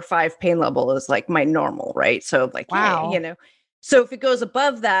 4 or 5 pain level is like my normal, right? So like, wow. So if it goes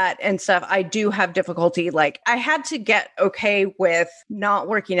above that and stuff, I do have difficulty. Like I had to get okay with not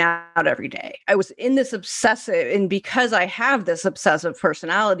working out every day. I was in this obsessive, and because I have this obsessive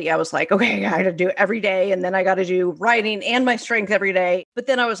personality, I was like, okay, I got to do it every day. And then I got to do writing and my strength every day. But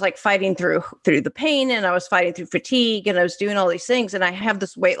then I was like fighting through the pain, and I was fighting through fatigue, and I was doing all these things. And I have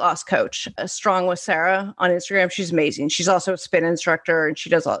this weight loss coach, Strong with Sarah on Instagram. She's amazing. She's also a spin instructor, and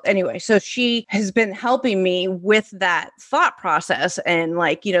she does all anyway. So she has been helping me with that thought process process. And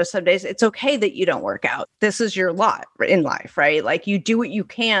like, some days it's okay that you don't work out. This is your lot in life, right? Like you do what you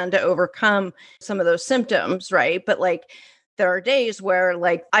can to overcome some of those symptoms, right? But like there are days where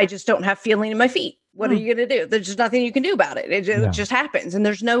like I just don't have feeling in my feet. What are you going to do? There's just nothing you can do about it. It just happens. And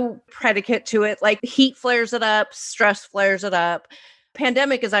there's no predicate to it. Like heat flares it up, stress flares it up.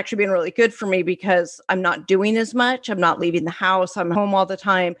 Pandemic has actually been really good for me because I'm not doing as much. I'm not leaving the house. I'm home all the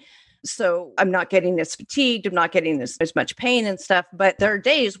time. So I'm not getting as fatigued. I'm not getting as much pain and stuff. But there are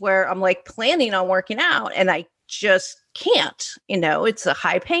days where I'm like planning on working out and I just can't, it's a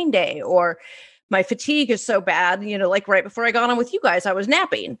high pain day, or my fatigue is so bad, like right before I got on with you guys, I was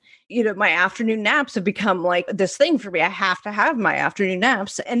napping. My afternoon naps have become like this thing for me. I have to have my afternoon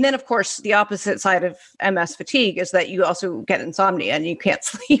naps. And then, of course, the opposite side of MS fatigue is that you also get insomnia and you can't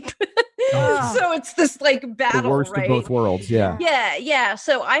sleep. So it's this like battle, the worst right? of both worlds. Yeah. Yeah.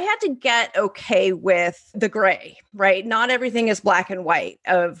 So I had to get okay with the gray, right? Not everything is black and white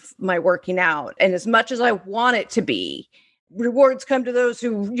of my working out. And as much as I want it to be, rewards come to those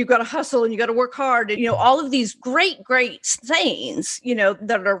who you got to hustle and you got to work hard. And, all of these great sayings,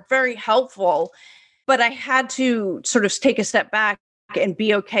 that are very helpful. But I had to sort of take a step back and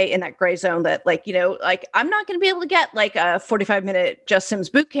be okay in that gray zone that like, like I'm not going to be able to get like a 45-minute Just Sims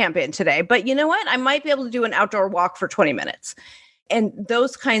boot camp in today. But you know what? I might be able to do an outdoor walk for 20 minutes. And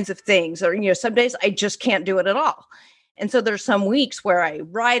those kinds of things, or, some days I just can't do it at all. And so there's some weeks where I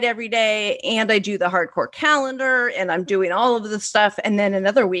ride every day and I do the hardcore calendar and I'm doing all of this stuff. And then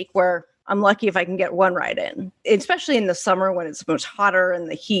another week where I'm lucky if I can get one ride in, especially in the summer when it's much hotter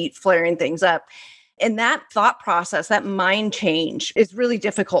and the heat flaring things up. And that thought process, that mind change is really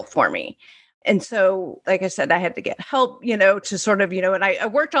difficult for me. And so, like I said, I had to get help, to sort of, and I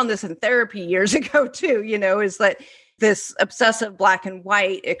worked on this in therapy years ago too, is that this obsessive black and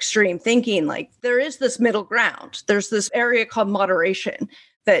white extreme thinking, like there is this middle ground. There's this area called moderation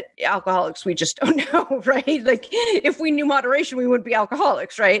that alcoholics, we just don't know, right? Like if we knew moderation, we wouldn't be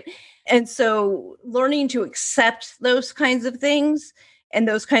alcoholics, right? And so learning to accept those kinds of things and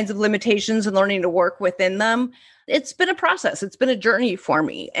those kinds of limitations and learning to work within them, it's been a process. It's been a journey for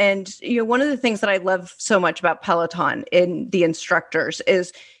me. And, one of the things that I love so much about Peloton and the instructors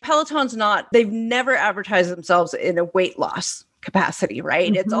is Peloton's they've never advertised themselves in a weight loss capacity,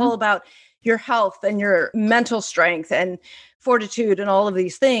 right? Mm-hmm. It's all about your health and your mental strength and fortitude and all of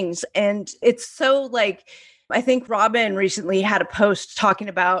these things. And it's so like, I think Robin recently had a post talking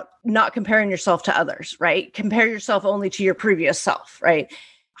about not comparing yourself to others, right? Compare yourself only to your previous self, right?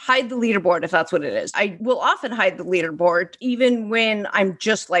 Hide the leaderboard if that's what it is. I will often hide the leaderboard, even when I'm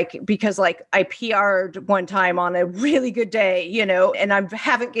just like, because like I PR'd one time on a really good day, and I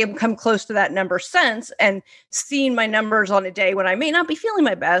haven't come close to that number since, and seeing my numbers on a day when I may not be feeling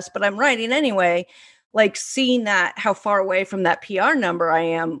my best, but I'm writing anyway, like seeing that, how far away from that PR number I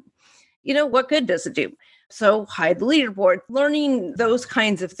am, what good does it do? So hide the leaderboard, learning those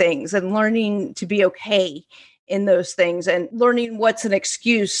kinds of things and learning to be okay in those things and learning what's an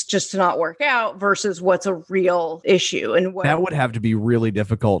excuse just to not work out versus what's a real issue. And that would have to be really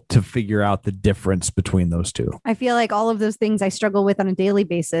difficult to figure out the difference between those two. I feel like all of those things I struggle with on a daily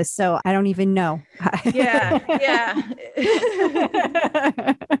basis. So I don't even know. Yeah. Yeah.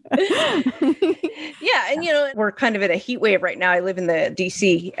 And, we're kind of in a heat wave right now. I live in the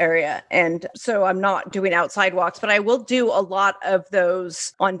DC area. And so I'm not doing outside walks, but I will do a lot of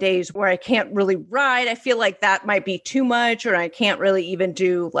those on days where I can't really ride. I feel like that might be too much, or I can't really even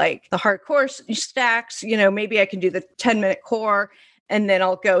do like the hardcore stacks. Maybe I can do the 10-minute core and then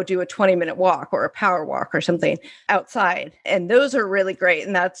I'll go do a 20-minute walk or a power walk or something outside. And those are really great.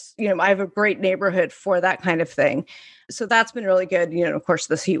 And that's, I have a great neighborhood for that kind of thing. So that's been really good. Of course,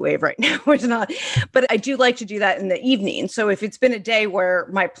 this heat wave right now is not, but I do like to do that in the evening. So if it's been a day where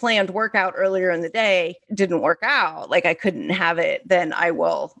my planned workout earlier in the day didn't work out, like I couldn't have it, then I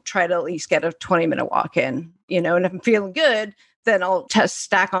will try to at least get a 20-minute walk in, and if I'm feeling good, then I'll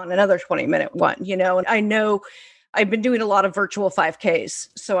stack on another 20-minute one, and I know I've been doing a lot of virtual 5Ks.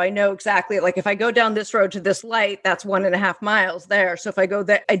 So I know exactly, like if I go down this road to this light, that's 1.5 miles there. So if I go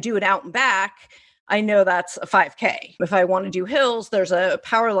there, I do it out and back, I know that's a 5K. If I want to do hills, there's a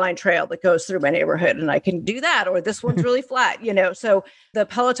power line trail that goes through my neighborhood and I can do that. Or this one's really flat, so the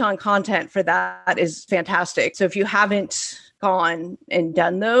Peloton content for that is fantastic. So if you haven't gone and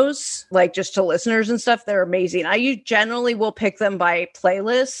done those, like just to listeners and stuff, they're amazing. I generally will pick them by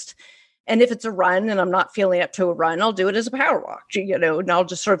playlist. And if it's a run and I'm not feeling up to a run, I'll do it as a power walk, and I'll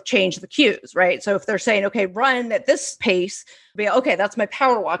just sort of change the cues, right? So if they're saying, okay, run at this pace, okay, that's my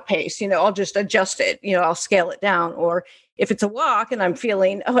power walk pace, I'll just adjust it, I'll scale it down. Or if it's a walk and I'm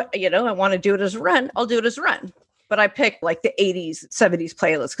feeling, I want to do it as a run, I'll do it as a run. but I picked like the 80s, 70s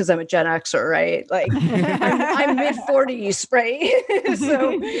playlist because I'm a Gen Xer, right? Like I'm mid 40s, right?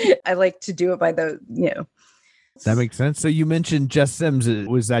 So I like to do it by the, That makes sense. So you mentioned Jess Sims.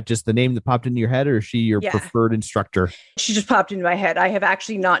 Was that just the name that popped into your head, or is she your preferred instructor? She just popped into my head. I have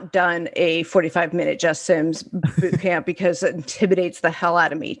actually not done a 45-minute Jess Sims boot camp because it intimidates the hell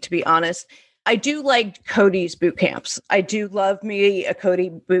out of me, to be honest. I do like Cody's boot camps. I do love me a Cody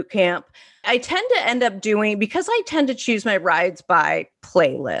boot camp. I tend to end up doing, because I tend to choose my rides by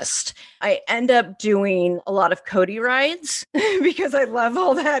playlist, I end up doing a lot of Cody rides because I love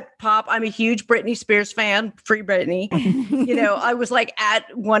all that pop. I'm a huge Britney Spears fan, free Britney. I was like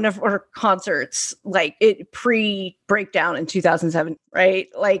at one of her concerts, like it pre-breakdown in 2007, right?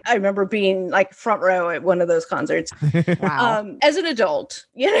 Like I remember being like front row at one of those concerts. Wow. As an adult,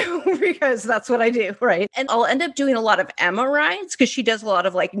 because that's what I do, right? And I'll end up doing a lot of Emma rides because she does a lot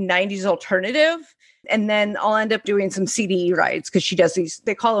of like 90s alternative. And then I'll end up doing some CD rides because she does these,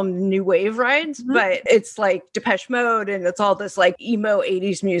 they call them new wave rides, but it's like Depeche Mode and it's all this like emo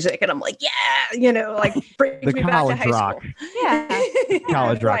 80s music. And I'm like, like brings me back to high rock. school. Yeah.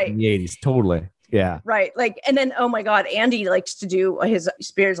 College rock in the 80s. Totally. Yeah. Right. Like, and then, oh my God, Andy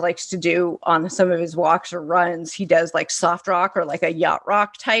Spears likes to do on some of his walks or runs. He does like soft rock or like a yacht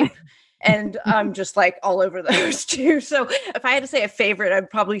rock type. And I'm just like all over those too. So if I had to say a favorite, I'd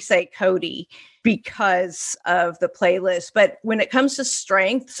probably say Cody because of the playlist. But when it comes to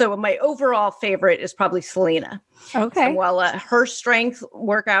strength, so my overall favorite is probably Selena. Okay. Her strength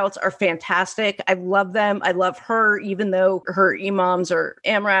workouts are fantastic. I love them. I love her, even though her EMOMs or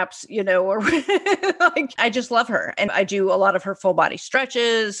AMRAPs, or like, I just love her. And I do a lot of her full body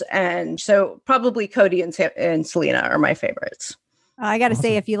stretches. And so probably Cody and Selena are my favorites. I got to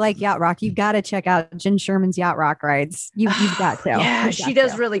say, if you like yacht rock, you've got to check out Jen Sherman's yacht rock rides. You've got to. Yeah, she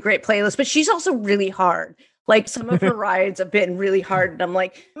does really great playlists, but she's also really hard. Like some of her rides have been really hard. And I'm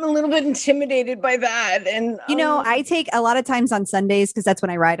a little bit intimidated by that. And, I take a lot of times on Sundays because that's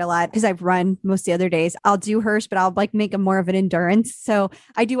when I ride a lot because I've run most of the other days. I'll do hers, but I'll like make them more of an endurance. So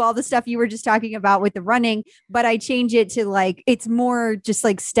I do all the stuff you were just talking about with the running, but I change it to like, it's more just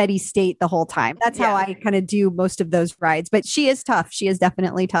like steady state the whole time. That's how I kind of do most of those rides, but she is tough. She is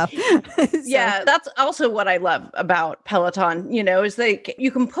definitely tough. Yeah. That's also what I love about Peloton, is like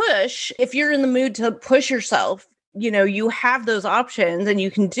you can push if you're in the mood to push yourself. You have those options and you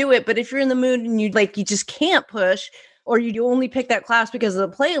can do it. But if you're in the mood and you just can't push, or you only pick that class because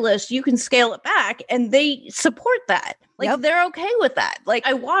of the playlist, you can scale it back and they support that. They're okay with that. Like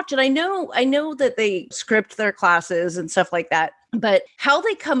I watch and I know that they script their classes and stuff like that. But how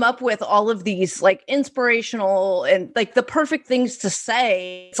they come up with all of these like inspirational and like the perfect things to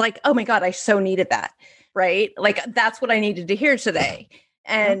say, it's like, oh my God, I so needed that. Right. Like that's what I needed to hear today.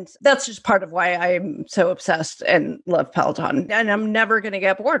 And that's just part of why I'm so obsessed and love Peloton. And I'm never going to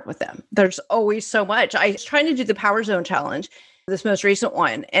get bored with them. There's always so much. I was trying to do the Power Zone Challenge, this most recent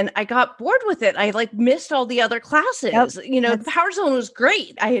one, and I got bored with it. I missed all the other classes. The Power Zone was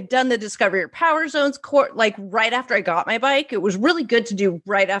great. I had done the Discover Your Power Zones course right after I got my bike. It was really good to do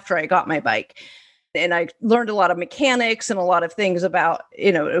right after I got my bike. And I learned a lot of mechanics and a lot of things about,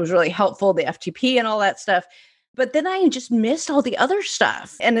 it was really helpful, the FTP and all that stuff. But then I just missed all the other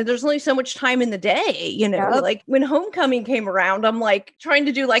stuff. And there's only so much time in the day, like when homecoming came around, I'm like trying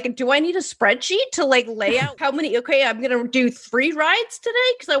to do do I need a spreadsheet to lay out how many, I'm going to do 3 rides today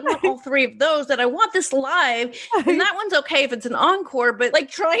because I want all 3 of those and I want this live. And that one's okay if it's an encore, but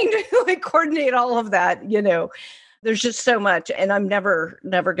trying to coordinate all of that, there's just so much and I'm never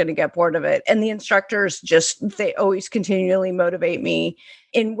going to get bored of it. And the instructors they always continually motivate me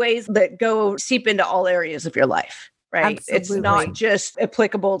in ways that seep into all areas of your life, right? Absolutely. It's not just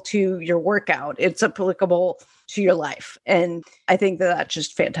applicable to your workout. It's applicable to your life. And I think that's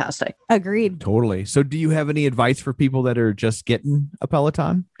just fantastic. Agreed. Totally. So do you have any advice for people that are just getting a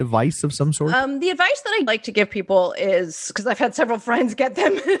Peloton device of some sort? The advice that I'd like to give people is, because I've had several friends get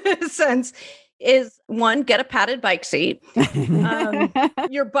them since, is 1, get a padded bike seat.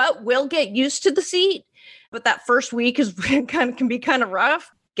 Your butt will get used to the seat, but that first week can be kind of rough.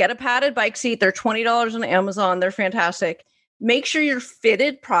 Get a padded bike seat. They're $20 on Amazon. They're fantastic. Make sure you're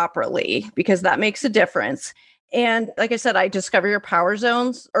fitted properly because that makes a difference. And like I said, I discovered your power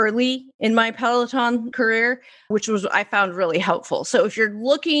zones early in my Peloton career, which I found really helpful. So if you're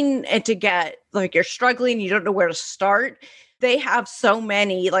looking to get, you're struggling, you don't know where to start, they have so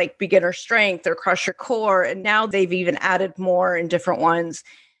many beginner strength or crush your core. And now they've even added more in different ones.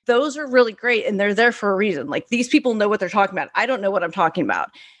 Those are really great. And they're there for a reason. These people know what they're talking about. I don't know what I'm talking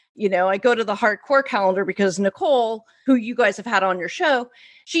about. I go to the hardcore calendar because Nicole, who you guys have had on your show,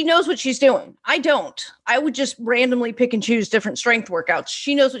 she knows what she's doing. I don't. I would just randomly pick and choose different strength workouts.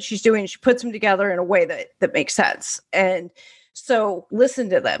 She knows what she's doing. She puts them together in a way that makes sense. And so listen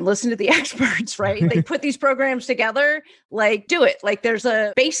to them, listen to the experts, right? They put these programs together, like do it. Like there's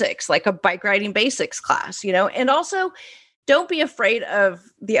a basics, like a bike riding basics class, and also don't be afraid of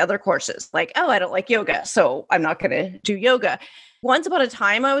the other courses. Like, oh, I don't like yoga, so I'm not going to do yoga. Once upon a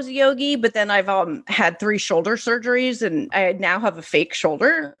time, I was a yogi, but then I've had 3 shoulder surgeries and I now have a fake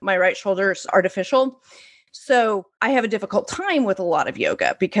shoulder. My right shoulder is artificial. So I have a difficult time with a lot of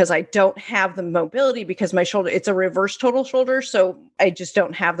yoga because I don't have the mobility because my shoulder, it's a reverse total shoulder. So I just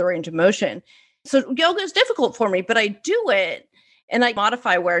don't have the range of motion. So yoga is difficult for me, but I do it and I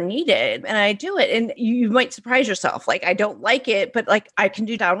modify where needed and I do it. And you might surprise yourself. Like, I don't like it, but like I can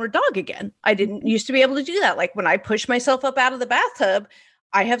do downward dog again. I didn't used to be able to do that. Like when I push myself up out of the bathtub,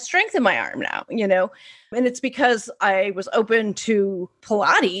 I have strength in my arm now, and it's because I was open to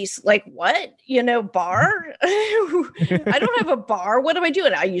Pilates. Like what, bar? I don't have a bar. What am I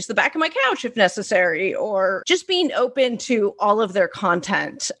doing? I use the back of my couch if necessary, or just being open to all of their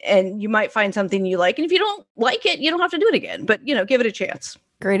content. And you might find something you like. And if you don't like it, you don't have to do it again, but give it a chance.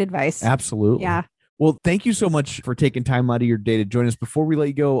 Great advice. Absolutely. Yeah. Well, thank you so much for taking time out of your day to join us. Before we let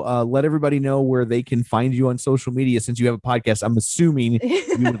you go, let everybody know where they can find you on social media. Since you have a podcast, I'm assuming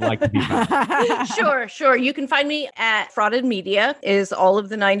you would like to be found. Sure. You can find me at Frauded Media, is all of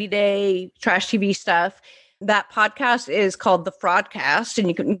the 90-day trash TV stuff. That podcast is called The Fraudcast, and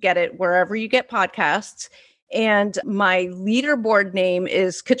you can get it wherever you get podcasts. And my leaderboard name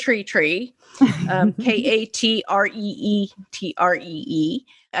is Katree, Katree.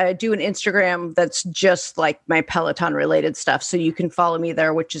 I do an Instagram that's just like my Peloton related stuff. So you can follow me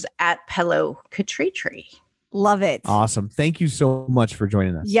there, which is at Pelo Katree. Love it. Awesome. Thank you so much for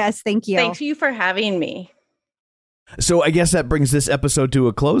joining us. Yes, thank you. Thank you for having me. So I guess that brings this episode to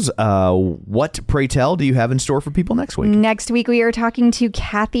a close. What, pray tell, do you have in store for people next week? Next week, we are talking to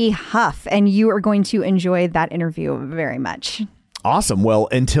Kathy Huff, and you are going to enjoy that interview very much. Awesome. Well,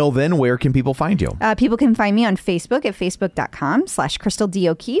 until then, where can people find you? People can find me on Facebook at facebook.com/Crystal D.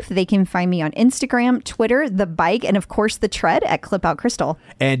 O'Keefe. They can find me on Instagram, Twitter, The Bike, and of course, The Tread at Clip Out Crystal.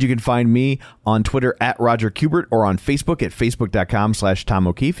 And you can find me on Twitter at Roger Kubert or on Facebook at facebook.com/Tom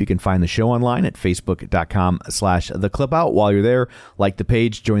O'Keefe. You can find the show online at facebook.com/The Clip Out. While you're there, like the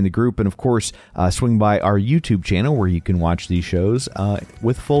page, join the group, and of course, swing by our YouTube channel where you can watch these shows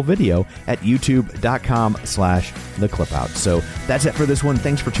with full video at youtube.com/The Clip Out. So that's it for this one.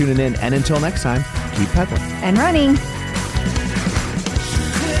 Thanks for tuning in. And until next time, keep pedaling and running.